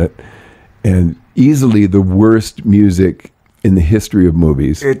 soundtrack on it, and easily the worst music in the history of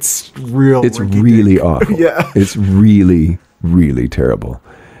movies. It's really awful. Yeah. It's really, really terrible.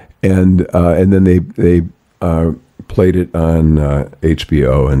 And then they played it on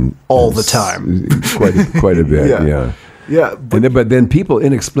HBO and all the time, quite a bit. Yeah. But then people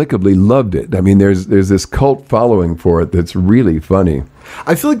inexplicably loved it. I mean, there's this cult following for it that's really funny.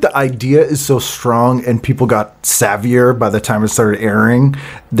 I feel like the idea is so strong, and people got savvier by the time it started airing.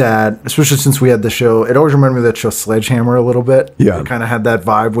 That, especially since we had the show, it always reminded me of that show Sledgehammer a little bit. Yeah, it kind of had that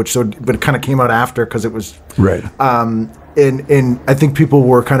vibe, but it kind of came out after because it was right. And I think people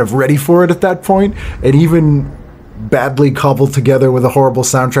were kind of ready for it at that point, and even badly cobbled together with a horrible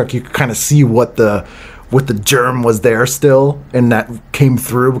soundtrack, you could kind of see what the germ was there still, and that came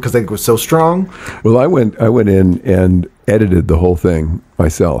through because it was so strong. Well, I went in and edited the whole thing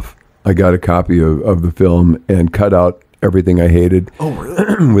myself. I got a copy of the film and cut out everything I hated. Oh,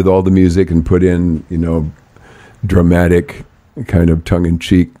 really? With all the music, and put in, dramatic, kind of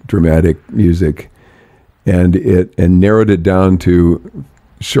tongue-in-cheek dramatic music, and narrowed it down to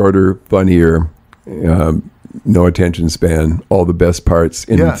shorter, funnier, no attention span, all the best parts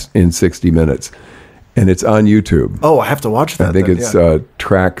in 60 minutes. And it's on YouTube. Oh, I have to watch that. I think it's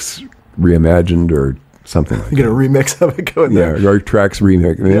Traxx Reimagined or something like that. You get a remix of it going there. Yeah, or Traxx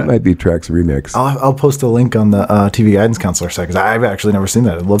Remix. I mean, it might be Traxx Remix. I'll post a link on the TV Guidance Counselor site because I've actually never seen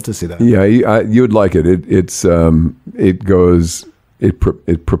that. I'd love to see that. Yeah, you'd like it.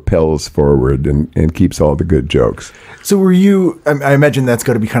 It propels forward and keeps all the good jokes. So were you, I imagine that's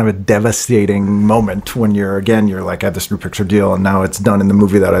going to be kind of a devastating moment when you're like, I have this 3-picture deal, and now it's done, and the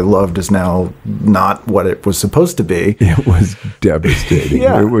movie that I loved is now not what it was supposed to be. It was devastating.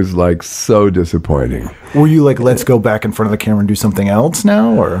 Yeah. It was like so disappointing. Were you like, let's go back in front of the camera and do something else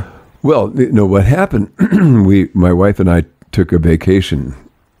now, or? Well, what happened, my wife and I took a vacation.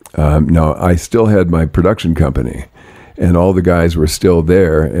 Now, I still had my production company, and all the guys were still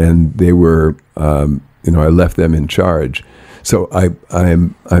there, and they were, I left them in charge. So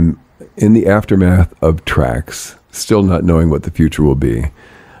I'm in the aftermath of Traxx, still not knowing what the future will be.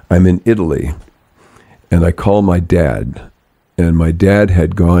 I'm in Italy, and I call my dad, and my dad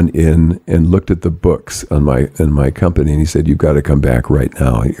had gone in and looked at the books on my company, and he said, "You've got to come back right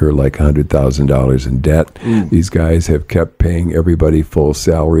now. You're like $100,000 in debt. These guys have kept paying everybody full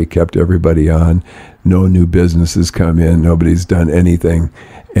salary, kept everybody on. No new businesses come in. Nobody's done anything,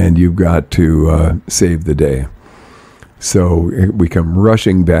 and you've got to save the day." So we come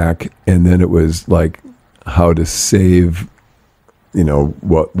rushing back, and then it was like how to save,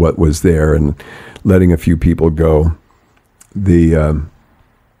 what was there, and letting a few people go. The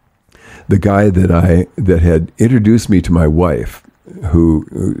guy that had introduced me to my wife, who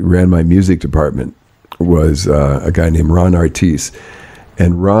ran my music department, was a guy named Ron Artis,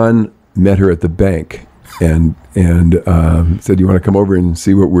 and Ron met her at the bank and said, "You want to come over and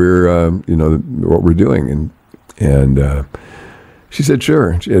see what we're doing?" And she said,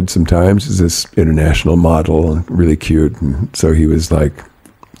 "Sure." She had some time. She's this international model and really cute, and so he was like,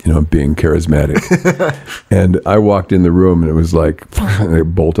 being charismatic. And I walked in the room, and it was like a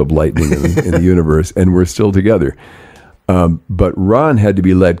bolt of lightning in the universe, and we're still together. But Ron had to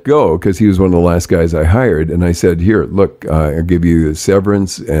be let go because he was one of the last guys I hired. And I said, "Here, look, I'll give you the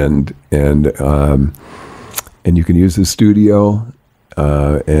severance, and you can use the studio,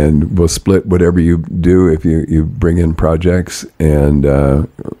 and we'll split whatever you do if you bring in projects, and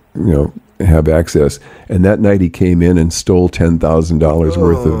have access." And that night he came in and stole $10,000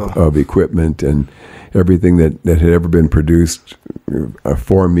 worth of equipment and everything that had ever been produced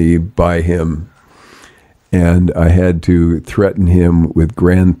for me by him. And I had to threaten him with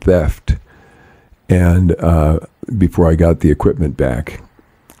grand theft and before I got the equipment back.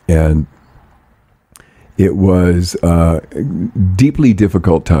 And it was deeply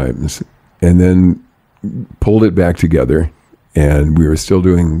difficult times, and then pulled it back together. And we were still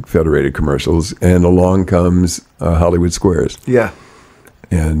doing Federated commercials, and along comes Hollywood Squares. Yeah.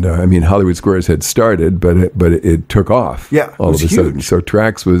 And Hollywood Squares had started, but it took off. Yeah, all of a sudden. huge. So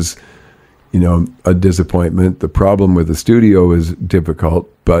Traxx was, a disappointment. The problem with the studio was difficult,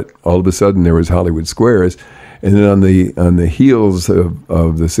 but all of a sudden there was Hollywood Squares, and then on the heels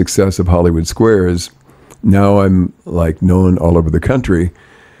of the success of Hollywood Squares, now I'm like known all over the country,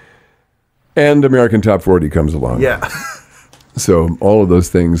 and American Top 40 comes along. Yeah. So all of those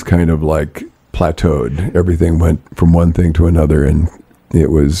things kind of like plateaued. Everything went from one thing to another, and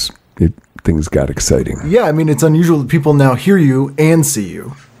things got exciting. Yeah, it's unusual that people now hear you and see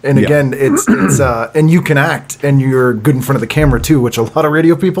you. And again, it's and you can act, and you're good in front of the camera too, which a lot of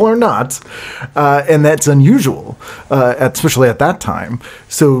radio people are not, and that's unusual, especially at that time.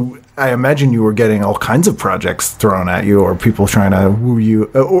 So I imagine you were getting all kinds of projects thrown at you, or people trying to woo you,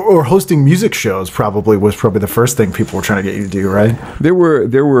 or hosting music shows. Was probably the first thing people were trying to get you to do, right? There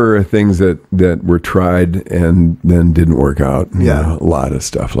were things that were tried and then didn't work out. Yeah, a lot of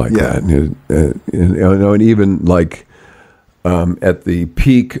stuff like that. And even like. At the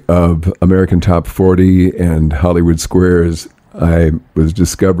peak of American Top 40 and Hollywood Squares, I was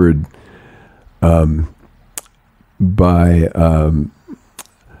discovered by,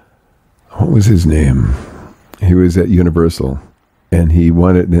 what was his name? He was at Universal, and he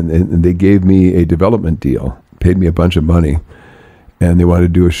wanted, and they gave me a development deal, paid me a bunch of money, and they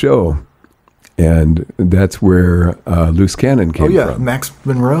wanted to do a show. And that's where Loose Cannon came from. Max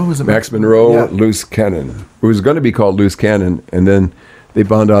Monroe? Was it Max Monroe, Loose Cannon. It was going to be called Loose Cannon, and then they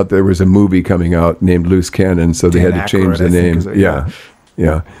found out there was a movie coming out named Loose Cannon, so they had to change the name.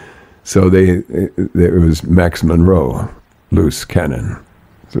 Yeah. So it was Max Monroe, Loose Cannon.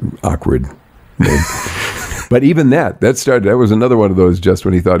 It's an awkward name. But even that was another one of those, just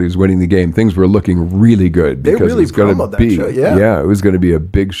when he thought he was winning the game, things were looking really good. They really promoted that show, Yeah, it was going to be a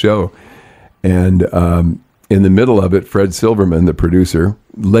big show. And in the middle of it, Fred Silverman, the producer,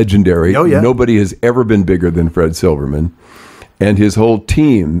 legendary. Oh, yeah. Nobody has ever been bigger than Fred Silverman. And his whole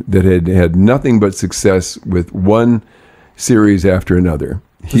team that had nothing but success with one series after another.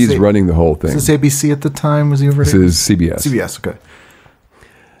 He's running the whole thing. Was this ABC at the time? Was he over there? This is CBS. CBS, okay.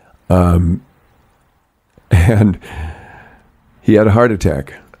 And he had a heart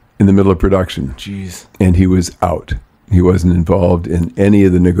attack in the middle of production. Jeez. And he was out. He wasn't involved in any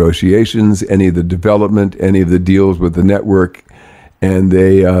of the negotiations, any of the development, any of the deals with the network, and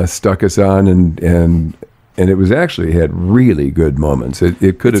they stuck us on, and it was actually had really good moments.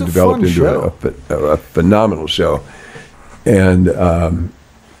 It could have developed into a phenomenal show, and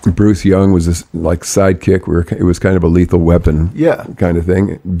Bruce Young was this like sidekick where it was kind of a Lethal Weapon kind of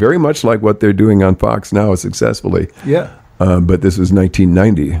thing, very much like what they're doing on Fox now successfully. But this was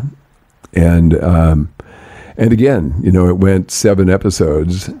 1990, and again, it went 7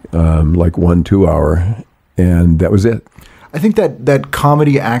 episodes, like 1 2-hour, and that was it. I think that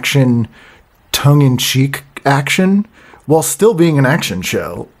comedy action, tongue-in-cheek action while still being an action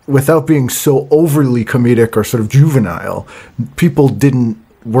show, without being so overly comedic or sort of juvenile. People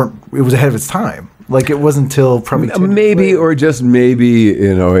weren't. It was ahead of its time. Like, it wasn't until probably 10 years maybe, later. or just maybe,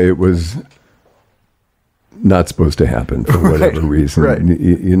 you know, it was not supposed to happen for whatever reason. right.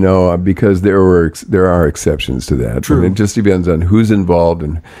 You know, because there are exceptions to that. True. And it just depends on who's involved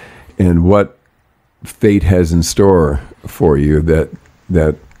and what fate has in store for you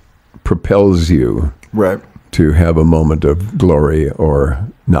that propels you Right. to have a moment of glory or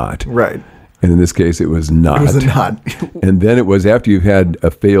not. Right. And in this case, it was not. It was a not. And then it was after you've had a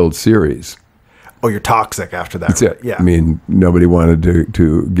failed series. Oh, you're toxic after that. That's it. Yeah. I mean, nobody wanted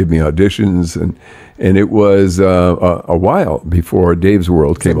to give me auditions, and it was a while before Dave's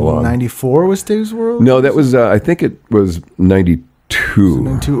World came along. 94 was Dave's World? No, that was I think it was 92.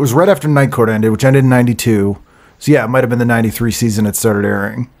 92. It was right after Night Court ended, which ended in 92. So yeah, it might have been the 93 season it started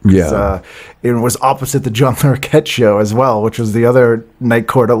airing. Yeah. It was opposite the John Larroquette show as well, which was the other Night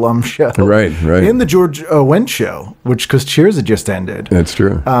Court alum show. Right. And the George Wendt show, because Cheers had just ended. That's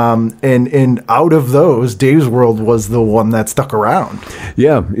true. And out of those, Dave's World was the one that stuck around.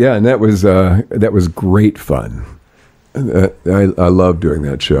 Yeah, and that was great fun. I loved doing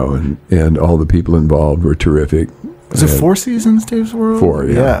that show, and all the people involved were terrific. Was it 4 seasons, Dave's World? 4,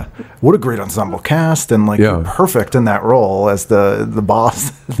 yeah. What a great ensemble cast, and perfect in that role as the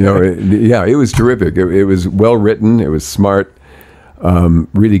boss. You know, it was terrific. It was well written. It was smart.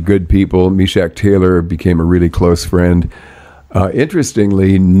 Really good people. Meshack Taylor became a really close friend.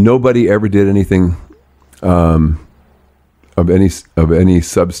 Interestingly, nobody ever did anything of any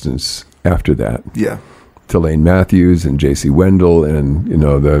substance after that. Yeah. Telaine Matthews and J.C. Wendell, and you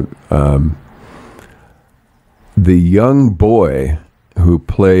know the young boy who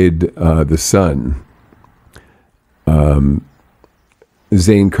played the son,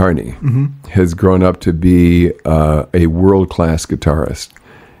 Zane Carney, has grown up to be a world-class guitarist.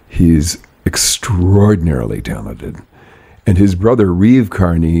 He's extraordinarily talented, and his brother Reeve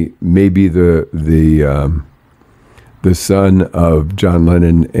Carney may be the son of John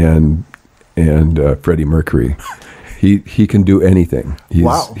Lennon and Freddie Mercury. He can do anything.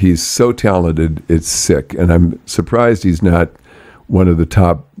 He's so talented, it's sick. And I'm surprised he's not one of the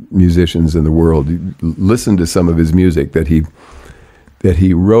top musicians in the world. Listen to some of his music that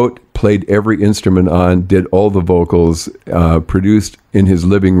he wrote, played every instrument on, did all the vocals, produced in his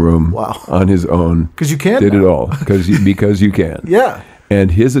living room on his own. Because you can. Did it all because you can. Yeah. And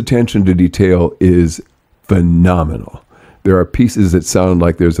his attention to detail is phenomenal. There are pieces that sound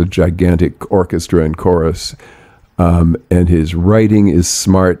like there's a gigantic orchestra and chorus. And his writing is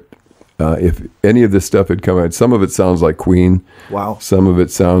smart. If any of this stuff had come out, some of it sounds like Queen. Wow. Some of it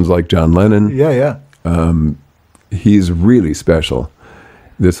sounds like John Lennon. Yeah. He's really special.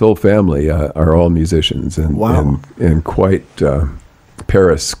 This whole family are all musicians. And quite...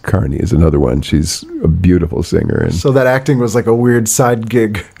 Paris Carney is another one. She's a beautiful singer. And so that acting was like a weird side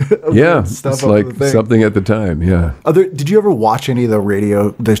gig. It's like something at the time, yeah. Did you ever watch any of the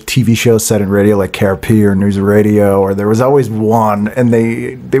TV shows set in radio, like KRP or News Radio, or there was always one, and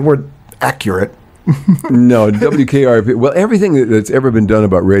they weren't accurate? No, WKRP. Well, everything that's ever been done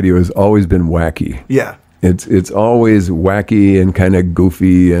about radio has always been wacky. Yeah. It's always wacky and kind of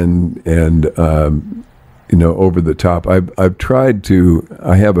goofy and over the top. I've tried to.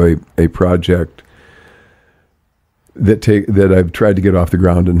 I have a project that I've tried to get off the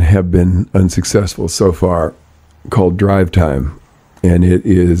ground and have been unsuccessful so far, called Drive Time, and it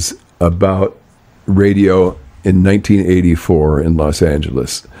is about radio in 1984 in Los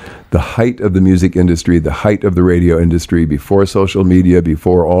Angeles, the height of the music industry, the height of the radio industry, before social media,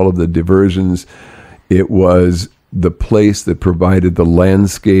 before all of the diversions. It was the place that provided the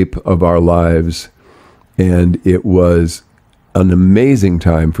landscape of our lives. And it was an amazing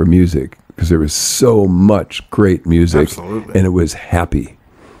time for music because there was so much great music. Absolutely. And it was happy.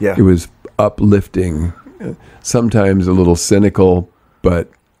 Yeah. It was uplifting, sometimes a little cynical, but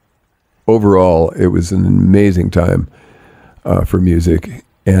overall, it was an amazing time for music.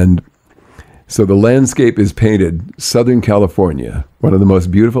 And so the landscape is painted Southern California, one of the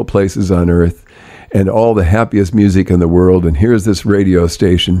most beautiful places on earth, and all the happiest music in the world. And here's this radio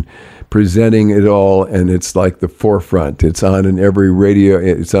station presenting it all, and it's like the forefront. It's on in every radio,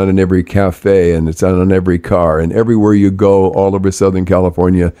 it's on in every cafe, and it's on every car, and everywhere you go all over Southern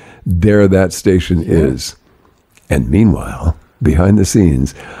California, there that station is. And meanwhile, behind the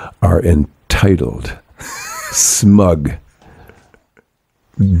scenes are entitled, smug,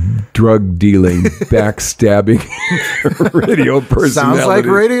 drug-dealing, backstabbing radio personalities. Sounds like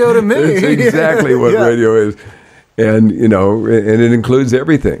radio to me. It's exactly what radio is. And, and it includes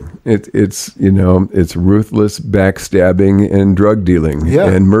everything. It's ruthless backstabbing and drug dealing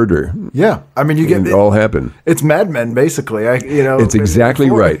and murder. Yeah. I mean, you get it all happen. It's Mad Men, basically. It's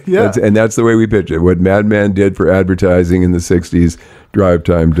exactly right. Yeah. That's the way we pitch it. What Mad Men did for advertising in the 60s, Drive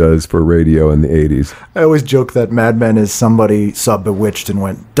Time does for radio in the 80s. I always joke that Mad Men is somebody saw Bewitched and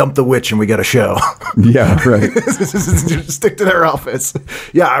went, dump the witch and we get a show. Yeah, right. Stick to their office.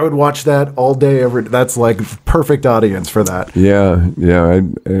 Yeah, I would watch that all day. That's like perfect audience for that. Yeah.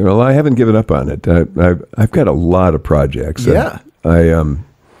 I haven't given up on it. I've got a lot of projects. Yeah. I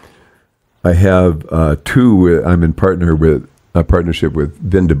have two. I'm in partnership with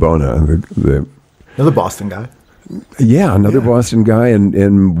Vin DeBona, Another Boston guy. Yeah, another Boston guy,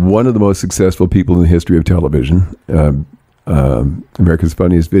 and one of the most successful people in the history of television. America's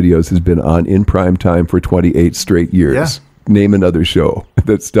Funniest Videos has been on in prime time for 28 straight years. Yeah. Name another show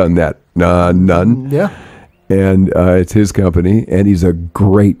that's done that. None. Yeah. And it's his company, and he's a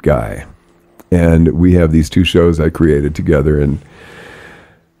great guy. And we have these two shows I created together, and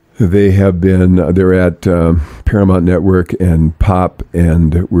they're at Paramount Network and Pop,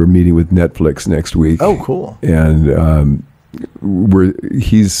 and we're meeting with Netflix next week. Oh, cool. And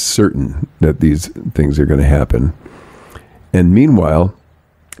he's certain that these things are going to happen. And meanwhile,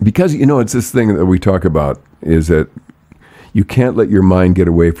 because, it's this thing that we talk about, is that you can't let your mind get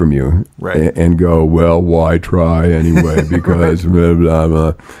away from you and go, well, why try anyway? Because blah, blah,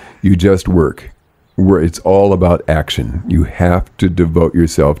 blah. You just work. It's all about action. You have to devote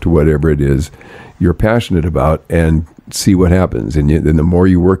yourself to whatever it is you're passionate about and see what happens. And then the more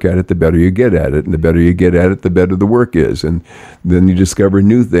you work at it, the better you get at it. And the better you get at it, the better the work is. And then you discover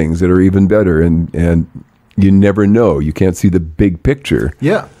new things that are even better. And you never know. You can't see the big picture.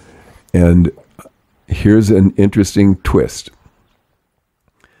 Yeah. And here's an interesting twist.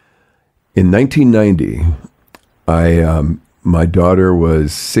 In 1990, my daughter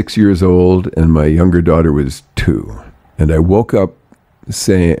was 6 years old, and my younger daughter was 2. And I woke up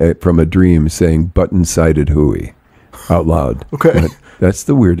from a dream saying button-sided hooey out loud. Okay. That's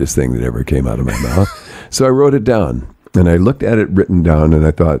the weirdest thing that ever came out of my mouth. So I wrote it down, and I looked at it written down, and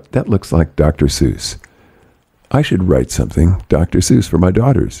I thought, that looks like Dr. Seuss. I should write something Dr. Seuss for my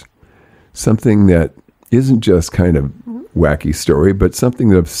daughters. Something that isn't just kind of wacky story, but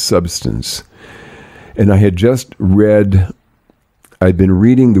something of substance. And I had just I'd been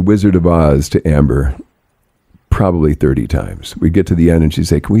reading The Wizard of Oz to Amber probably 30 times. We'd get to the end and she'd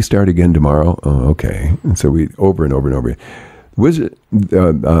say, can we start again tomorrow? Oh, okay. And so we over and over and over.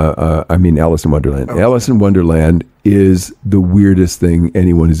 Alice in Wonderland. Okay. Alice in Wonderland is the weirdest thing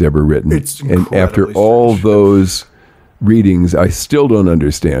anyone has ever written. It's and after all those readings, I still don't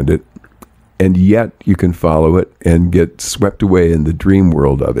understand it. And yet you can follow it and get swept away in the dream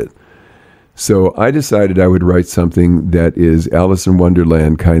world of it. So I decided I would write something that is Alice in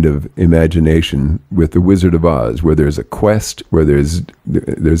Wonderland kind of imagination with The Wizard of Oz, where there's a quest, where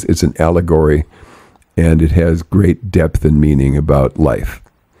it's an allegory, and it has great depth and meaning about life.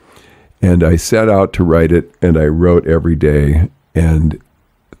 And I set out to write it, and I wrote every day. And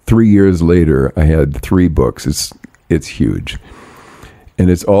 3 years later, I had 3 books. It's huge. And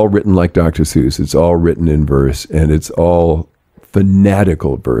it's all written like Dr. Seuss. It's all written in verse, and it's all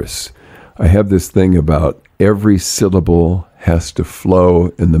fanatical verse. I have this thing about every syllable has to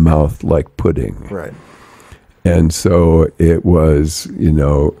flow in the mouth like pudding. Right. And so it was,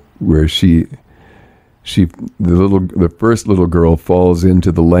 where the first little girl falls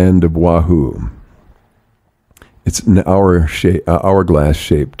into the land of Wahoo. It's an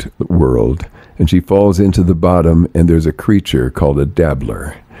hourglass-shaped world. And she falls into the bottom, and there's a creature called a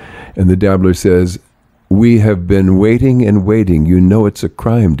dabbler. And the dabbler says, we have been waiting and waiting. You know it's a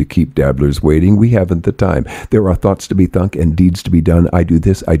crime to keep dabblers waiting. We haven't the time. There are thoughts to be thunk and deeds to be done. I do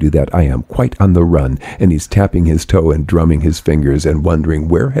this, I do that. I am quite on the run. And he's tapping his toe and drumming his fingers and wondering,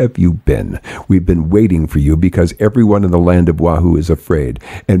 where have you been? We've been waiting for you because everyone in the land of Wahoo is afraid.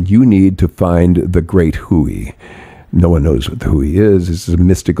 And you need to find the great Hooey. No one knows what the Hooey is. This is a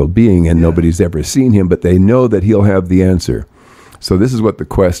mystical being, and nobody's ever seen him, but they know that he'll have the answer. So this is what the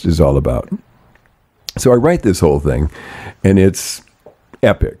quest is all about. So I write this whole thing, and it's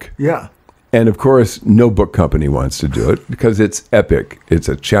epic. Yeah. And of course, no book company wants to do it because it's epic. It's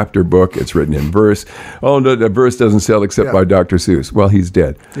a chapter book. It's written in verse. Oh, no, the verse doesn't sell except by Dr. Seuss. Well, he's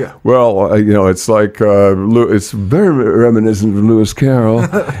dead. Yeah. Well, it's like, it's very reminiscent of Lewis Carroll.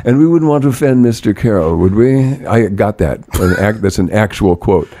 And we wouldn't want to offend Mr. Carroll, would we? I got that. That's an actual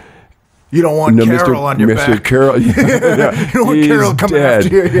quote. You don't want Carroll on your Mr. back. Carroll, yeah. You don't want Carroll coming dead.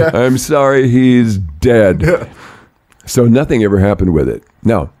 after you. Yeah. I'm sorry, he's dead. Yeah. So nothing ever happened with it.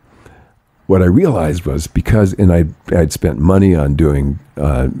 Now, what I realized was I'd spent money on doing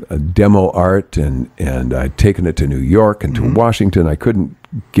a demo art and I'd taken it to New York and to Washington. I couldn't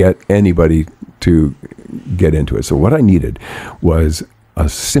get anybody to get into it. So what I needed was a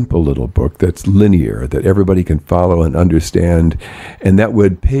simple little book that's linear, that everybody can follow and understand, and that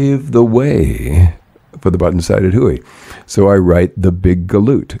would pave the way for the button-sided Huey. So I write The Big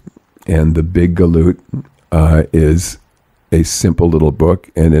Galoot, and The Big Galoot is a simple little book,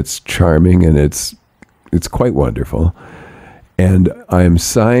 and it's charming, and it's quite wonderful. And I am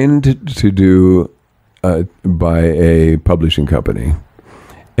signed to do by a publishing company,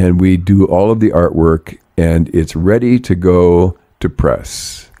 and we do all of the artwork, and it's ready to go to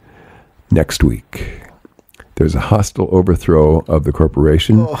press next week. There's a hostile overthrow of the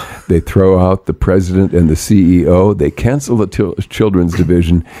corporation. Oh. They throw out the president and the CEO. They cancel the children's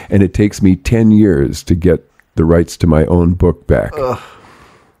division, and it takes me 10 years to get the rights to my own book back. Ugh.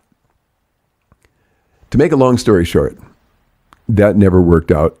 To make a long story short, that never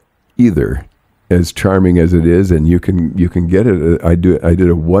worked out either. As charming as it is, and you can get it. I did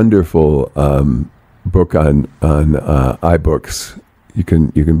a wonderful book on iBooks. You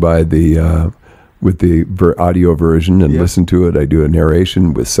can buy the with the audio version and listen to it. I do a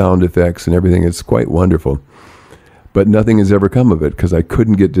narration with sound effects and everything. It's quite wonderful. But nothing has ever come of it because I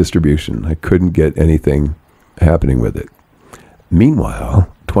couldn't get distribution. I couldn't get anything happening with it. Meanwhile,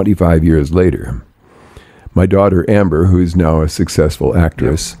 25 years later, my daughter Amber, who is now a successful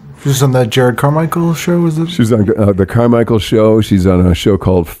actress. She was on that Jared Carmichael show, was it? She's on the Carmichael show. She's on a show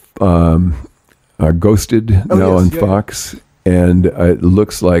called Ghosted on Fox. And it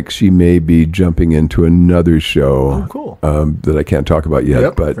looks like she may be jumping into another show that I can't talk about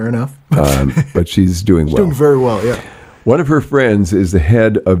yet. But fair enough. But she's doing well. She's doing very well, yeah. One of her friends is the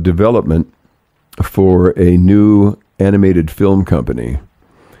head of development for a new animated film company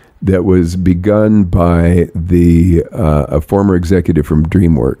that was begun by a former executive from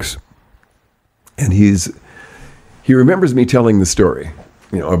DreamWorks. And he remembers me telling the story,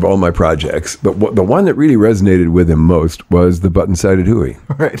 of all my projects. But the one that really resonated with him most was the button-sided Huey.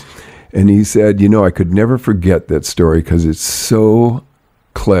 Right. And he said, I could never forget that story because it's so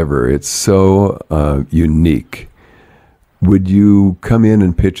clever. It's so unique. Would you come in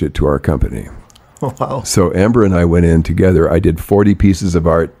and pitch it to our company? Oh, wow. So Amber and I went in together. I did 40 pieces of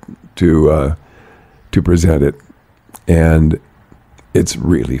art to present it, and it's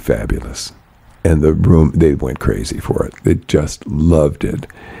really fabulous. And the room, they went crazy for it. They just loved it.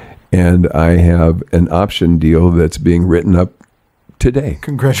 And I have an option deal that's being written up today.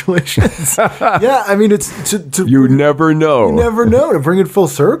 Congratulations. Yeah, I mean, it's to you never know. You never know. To bring it full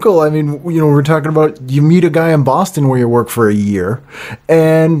circle, I mean, we're talking about you meet a guy in Boston where you work for a year,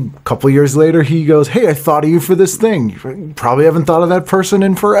 and a couple of years later he goes, "Hey, I thought of you for this thing." You probably haven't thought of that person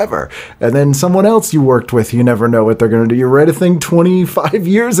in forever. And then someone else you worked with, you never know what they're going to do. You write a thing 25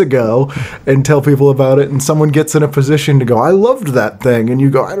 years ago and tell people about it, and someone gets in a position to go, "I loved that thing," and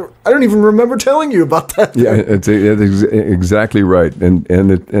you go, "I don't even remember telling you about that thing." Yeah, it's exactly right. And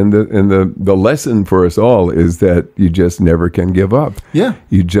the lesson for us all is that you just never can give up. Yeah,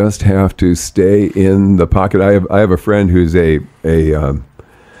 you just have to stay in the pocket. I have a friend who's a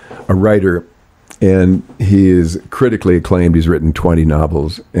writer, and he is critically acclaimed. He's written 20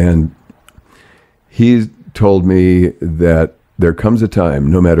 novels, and he told me that there comes a time,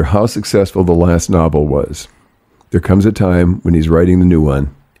 no matter how successful the last novel was, there comes a time when he's writing the new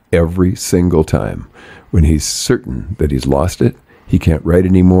one, every single time, when he's certain that he's lost it. He can't write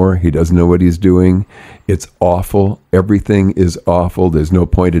anymore. He doesn't know what he's doing. It's awful. Everything is awful. There's no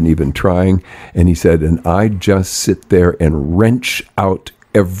point in even trying. And he said, and I just sit there and wrench out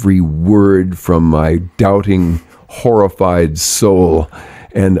every word from my doubting, horrified soul.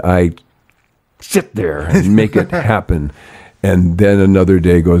 And I sit there and make it happen. And then another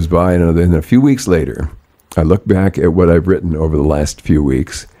day goes by, and a few weeks later, I look back at what I've written over the last few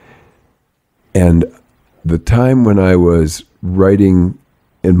weeks. And the time when I was writing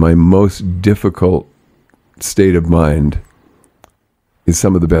in my most difficult state of mind is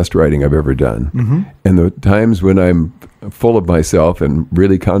some of the best writing I've ever done. Mm-hmm. And the times when I'm full of myself and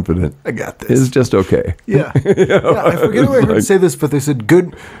really confident, I got this, is just okay. Yeah. Yeah, I forget who I heard say this, but they said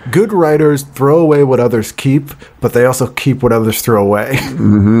good writers throw away what others keep, but they also keep what others throw away.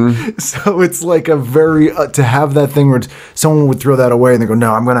 Mm-hmm. So it's like a very to have that thing where someone would throw that away and they go,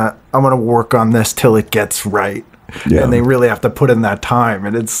 "No, I'm gonna work on this till it gets right." Yeah. And they really have to put in that time.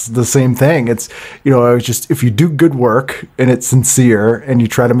 And it's the same thing. It's, if you do good work and it's sincere and you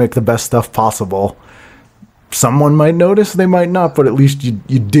try to make the best stuff possible, someone might notice, they might not, but at least you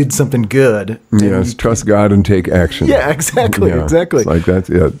did something good. Yes, trust God and take action. Yeah, exactly. Yeah, Exactly. It's like that.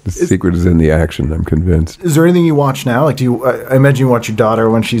 Yeah, the secret is in the action. I'm convinced. Is there anything you watch now? Like, do you? I imagine you watch your daughter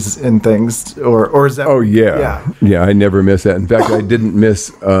when she's in things, or is that? Oh yeah. I never miss that. In fact, I didn't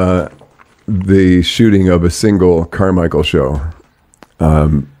miss the shooting of a single Carmichael show,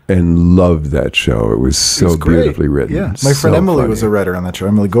 and loved that show. It was so beautifully written. Yeah, my friend Emily funny. was a writer on that show.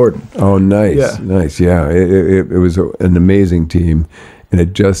 Emily Gordon. Oh, nice, Yeah. nice. Yeah, it was an amazing team, and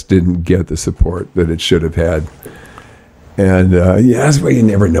it just didn't get the support that it should have had. And that's why you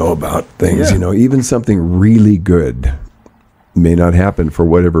never know about things. Yeah. You know, even something really good may not happen for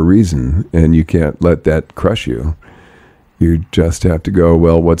whatever reason, and you can't let that crush you. You just have to go,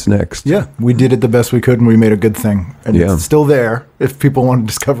 well, what's next? Yeah, we did it the best we could, and we made a good thing, and Yeah. it's still there if people want to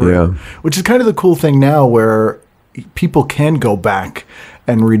discover Yeah. it. Which is kind of the cool thing now, where people can go back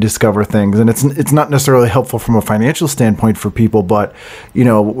and rediscover things, and it's not necessarily helpful from a financial standpoint for people, but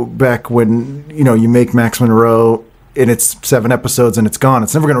back when you make Max Monroe. And it's 7 episodes and it's gone.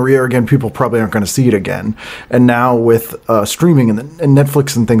 It's never going to re-air again. People probably aren't going to see it again. And now with streaming and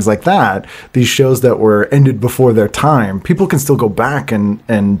Netflix and things like that, these shows that were ended before their time, people can still go back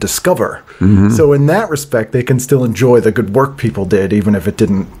and discover. Mm-hmm. So in that respect, they can still enjoy the good work people did, even if it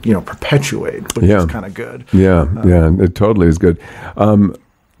didn't, perpetuate, which is kind of good. Yeah, it totally is good.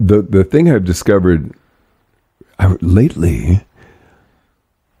 The thing I've discovered lately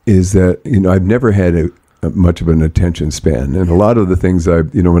is that I've never had much of an attention span, and a lot of the things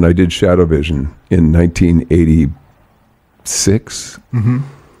when I did Shadow Vision in 1986,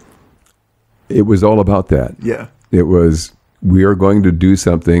 it was all about that. Yeah. It was, we are going to do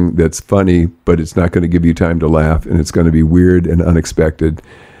something that's funny, but it's not going to give you time to laugh, and it's going to be weird and unexpected.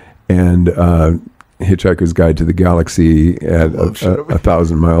 And Hitchhiker's Guide to the Galaxy at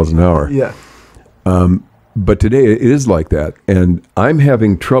 1,000 miles an hour. Yeah. But today it is like that, and I'm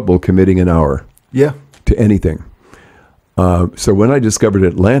having trouble committing an hour. Yeah. To anything. So when I discovered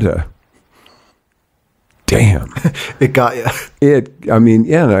Atlanta, damn. It got you. And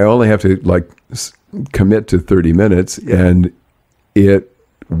I only have to commit to 30 minutes, and it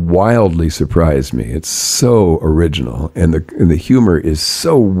wildly surprised me. It's so original, and the humor is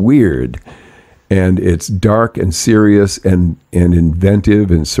so weird, and it's dark and serious and inventive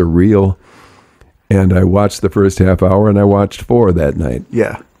and surreal. And I watched the first half hour, and I watched 4 that night.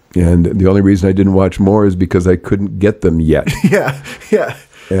 Yeah. And the only reason I didn't watch more is because I couldn't get them yet. Yeah.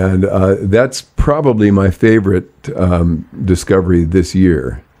 And that's probably my favorite discovery this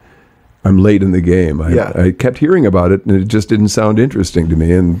year. I'm late in the game. I kept hearing about it, and it just didn't sound interesting to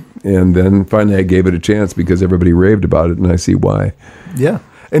me. And then finally I gave it a chance because everybody raved about it, and I see why. Yeah.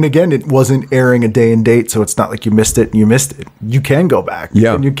 And again, it wasn't airing a day and date, so it's not like you missed it and you missed it. You can go back,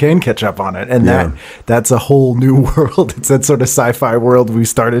 and you can catch up on it, and that's a whole new world. It's that sort of sci-fi world we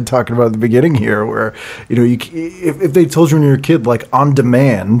started talking about at the beginning here, where if they told you when you were a kid, like on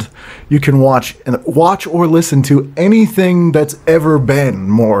demand, you can watch or listen to anything that's ever been,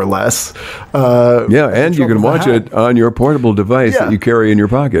 more or less. And you can watch it on your portable device that you carry in your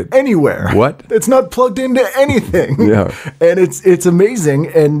pocket anywhere. What? It's not plugged into anything. Yeah, and it's amazing.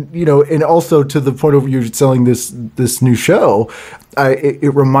 And and also to the point of you selling this new show,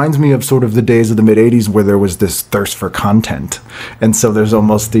 it reminds me of sort of the days of the mid '80s where there was this thirst for content, and so there's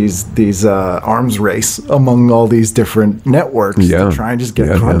almost these arms race among all these different networks to try and just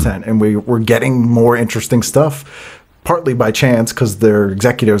get content, and we're getting more interesting stuff. Partly by chance, because they're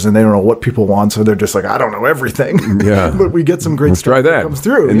executives and they don't know what people want, so they're just like, I don't know everything. Yeah, but we get some great stuff try that comes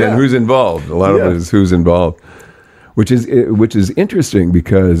through, and then who's involved? A lot of it is who's involved. Which is interesting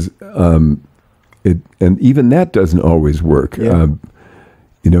because and even that doesn't always work. Yeah.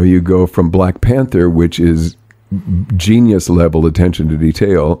 You go from Black Panther, which is genius level attention to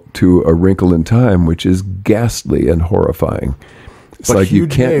detail, to A Wrinkle in Time, which is ghastly and horrifying. It's but like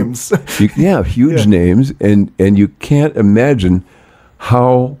huge you can't, names. Huge names, and you can't imagine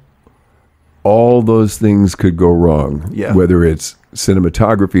how all those things could go wrong. Yeah. Whether it's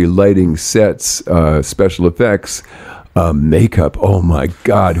cinematography, lighting, sets, special effects, makeup. Oh my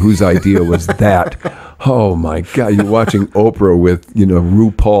God, whose idea was that? Oh my God, you're watching Oprah with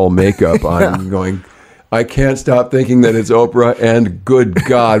RuPaul makeup on, going, I can't stop thinking that it's Oprah, and good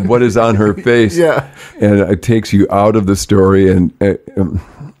God, what is on her face? Yeah, and it takes you out of the story, and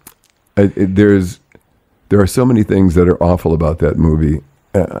there are so many things that are awful about that movie.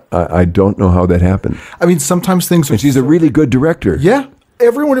 I don't know how that happened. I mean, sometimes things are... And she's a really good director. Yeah.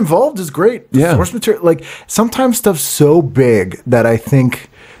 Everyone involved is great. Yeah. Source material, sometimes stuff's so big that I think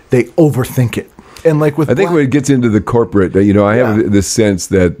they overthink it. And like with I think when it gets into the corporate, I have this sense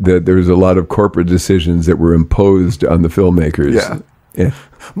that there's a lot of corporate decisions that were imposed on the filmmakers. Yeah.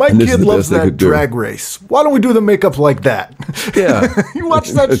 My kid loves that drag race. Why don't we do the makeup like that? Yeah. You watch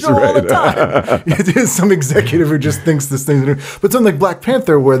that show all the time. There's some executive who just thinks this thing. But something like Black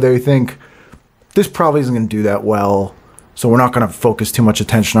Panther, where they think, this probably isn't going to do that well, so we're not going to focus too much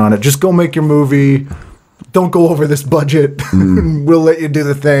attention on it. Just go make your movie. Don't go over this budget. We'll let you do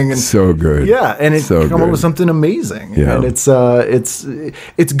the thing. And so good. Yeah, and it come up with something amazing. Yeah. And it's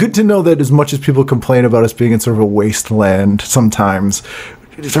good to know that as much as people complain about us being in sort of a wasteland sometimes,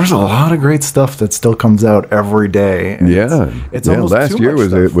 there's a lot of great stuff that still comes out every day. It's almost last year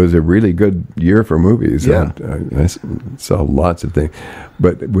was a really good year for movies. Yeah. I saw lots of things,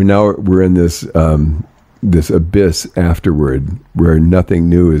 but we're in this this abyss afterward where nothing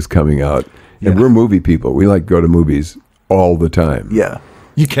new is coming out. And we're movie people. We like to go to movies all the time. Yeah.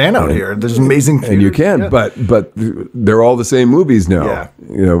 You can out here. There's amazing theaters. And you can, but they're all the same movies now.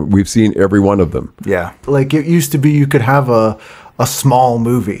 Yeah. We've seen every one of them. Yeah. Like it used to be you could have a small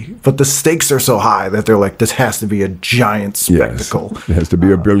movie, but the stakes are so high that they're like, this has to be a giant spectacle. Yes. It has to be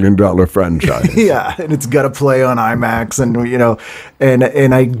 $1 billion franchise. Yeah, and it's got to play on IMAX, and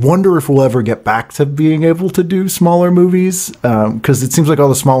I wonder if we'll ever get back to being able to do smaller movies, because it seems like all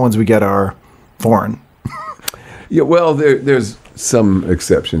the small ones we get are foreign. Yeah, well, there's some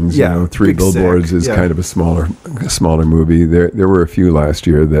exceptions. Yeah, Three Billboards is kind of a smaller movie. There were a few last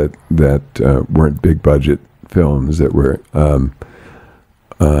year that weren't big budget films that were.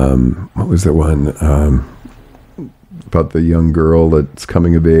 What was the one about the young girl that's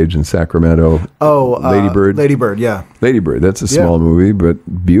coming of age in Sacramento? Oh, Lady Bird. Lady Bird, yeah. Lady Bird. That's a small movie,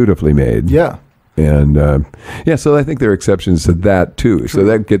 but beautifully made. Yeah. And so I think there are exceptions to that too. So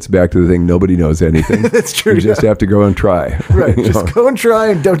that gets back to the thing: nobody knows anything. That's true. You just have to go and try. Right. Just go and try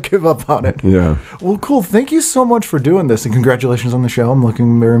and don't give up on it. Yeah. Well, cool. Thank you so much for doing this, and congratulations on the show. I'm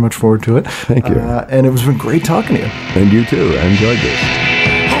looking very much forward to it. Thank you. And it was been great talking to you. And you too. I enjoyed this.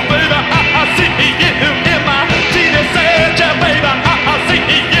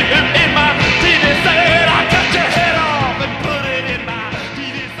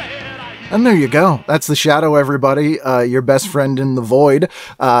 And there you go. That's the Shadow, everybody. Your best friend in the void.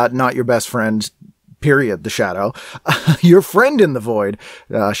 Not your best friend, period, the Shadow. Your friend in the void,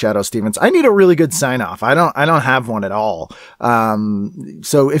 Shadoe Stevens. I need a really good sign-off. I don't have one at all.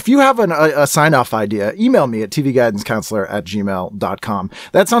 So if you have a sign-off idea, email me at tvguidancecounselor@gmail.com.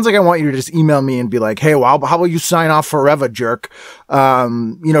 That sounds like I want you to just email me and be like, hey, well, how about you sign off forever, jerk?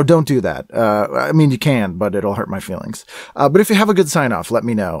 Don't do that. I mean, you can, but it'll hurt my feelings. But if you have a good sign-off, let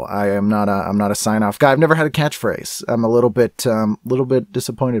me know. I'm not a sign-off guy. I've never had a catchphrase. I'm a little bit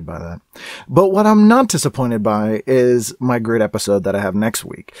disappointed by that. But what I'm not disappointed by is my great episode that I have next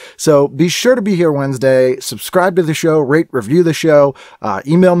week. So be sure to be here Wednesday. Subscribe to the show, rate, review the show.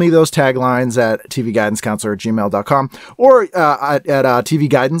 Email me those taglines at tvguidancecounselor@gmail.com or at TV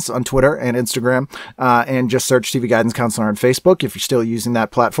Guidance on Twitter and Instagram, and just search TV Guidance Counselor on Facebook if you're still using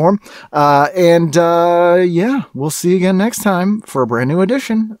that platform. We'll see you again next time for a brand new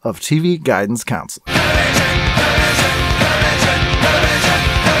edition of TV Guidance Counselor.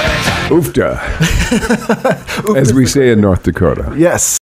 Oofda, as we say in North Dakota. Yes.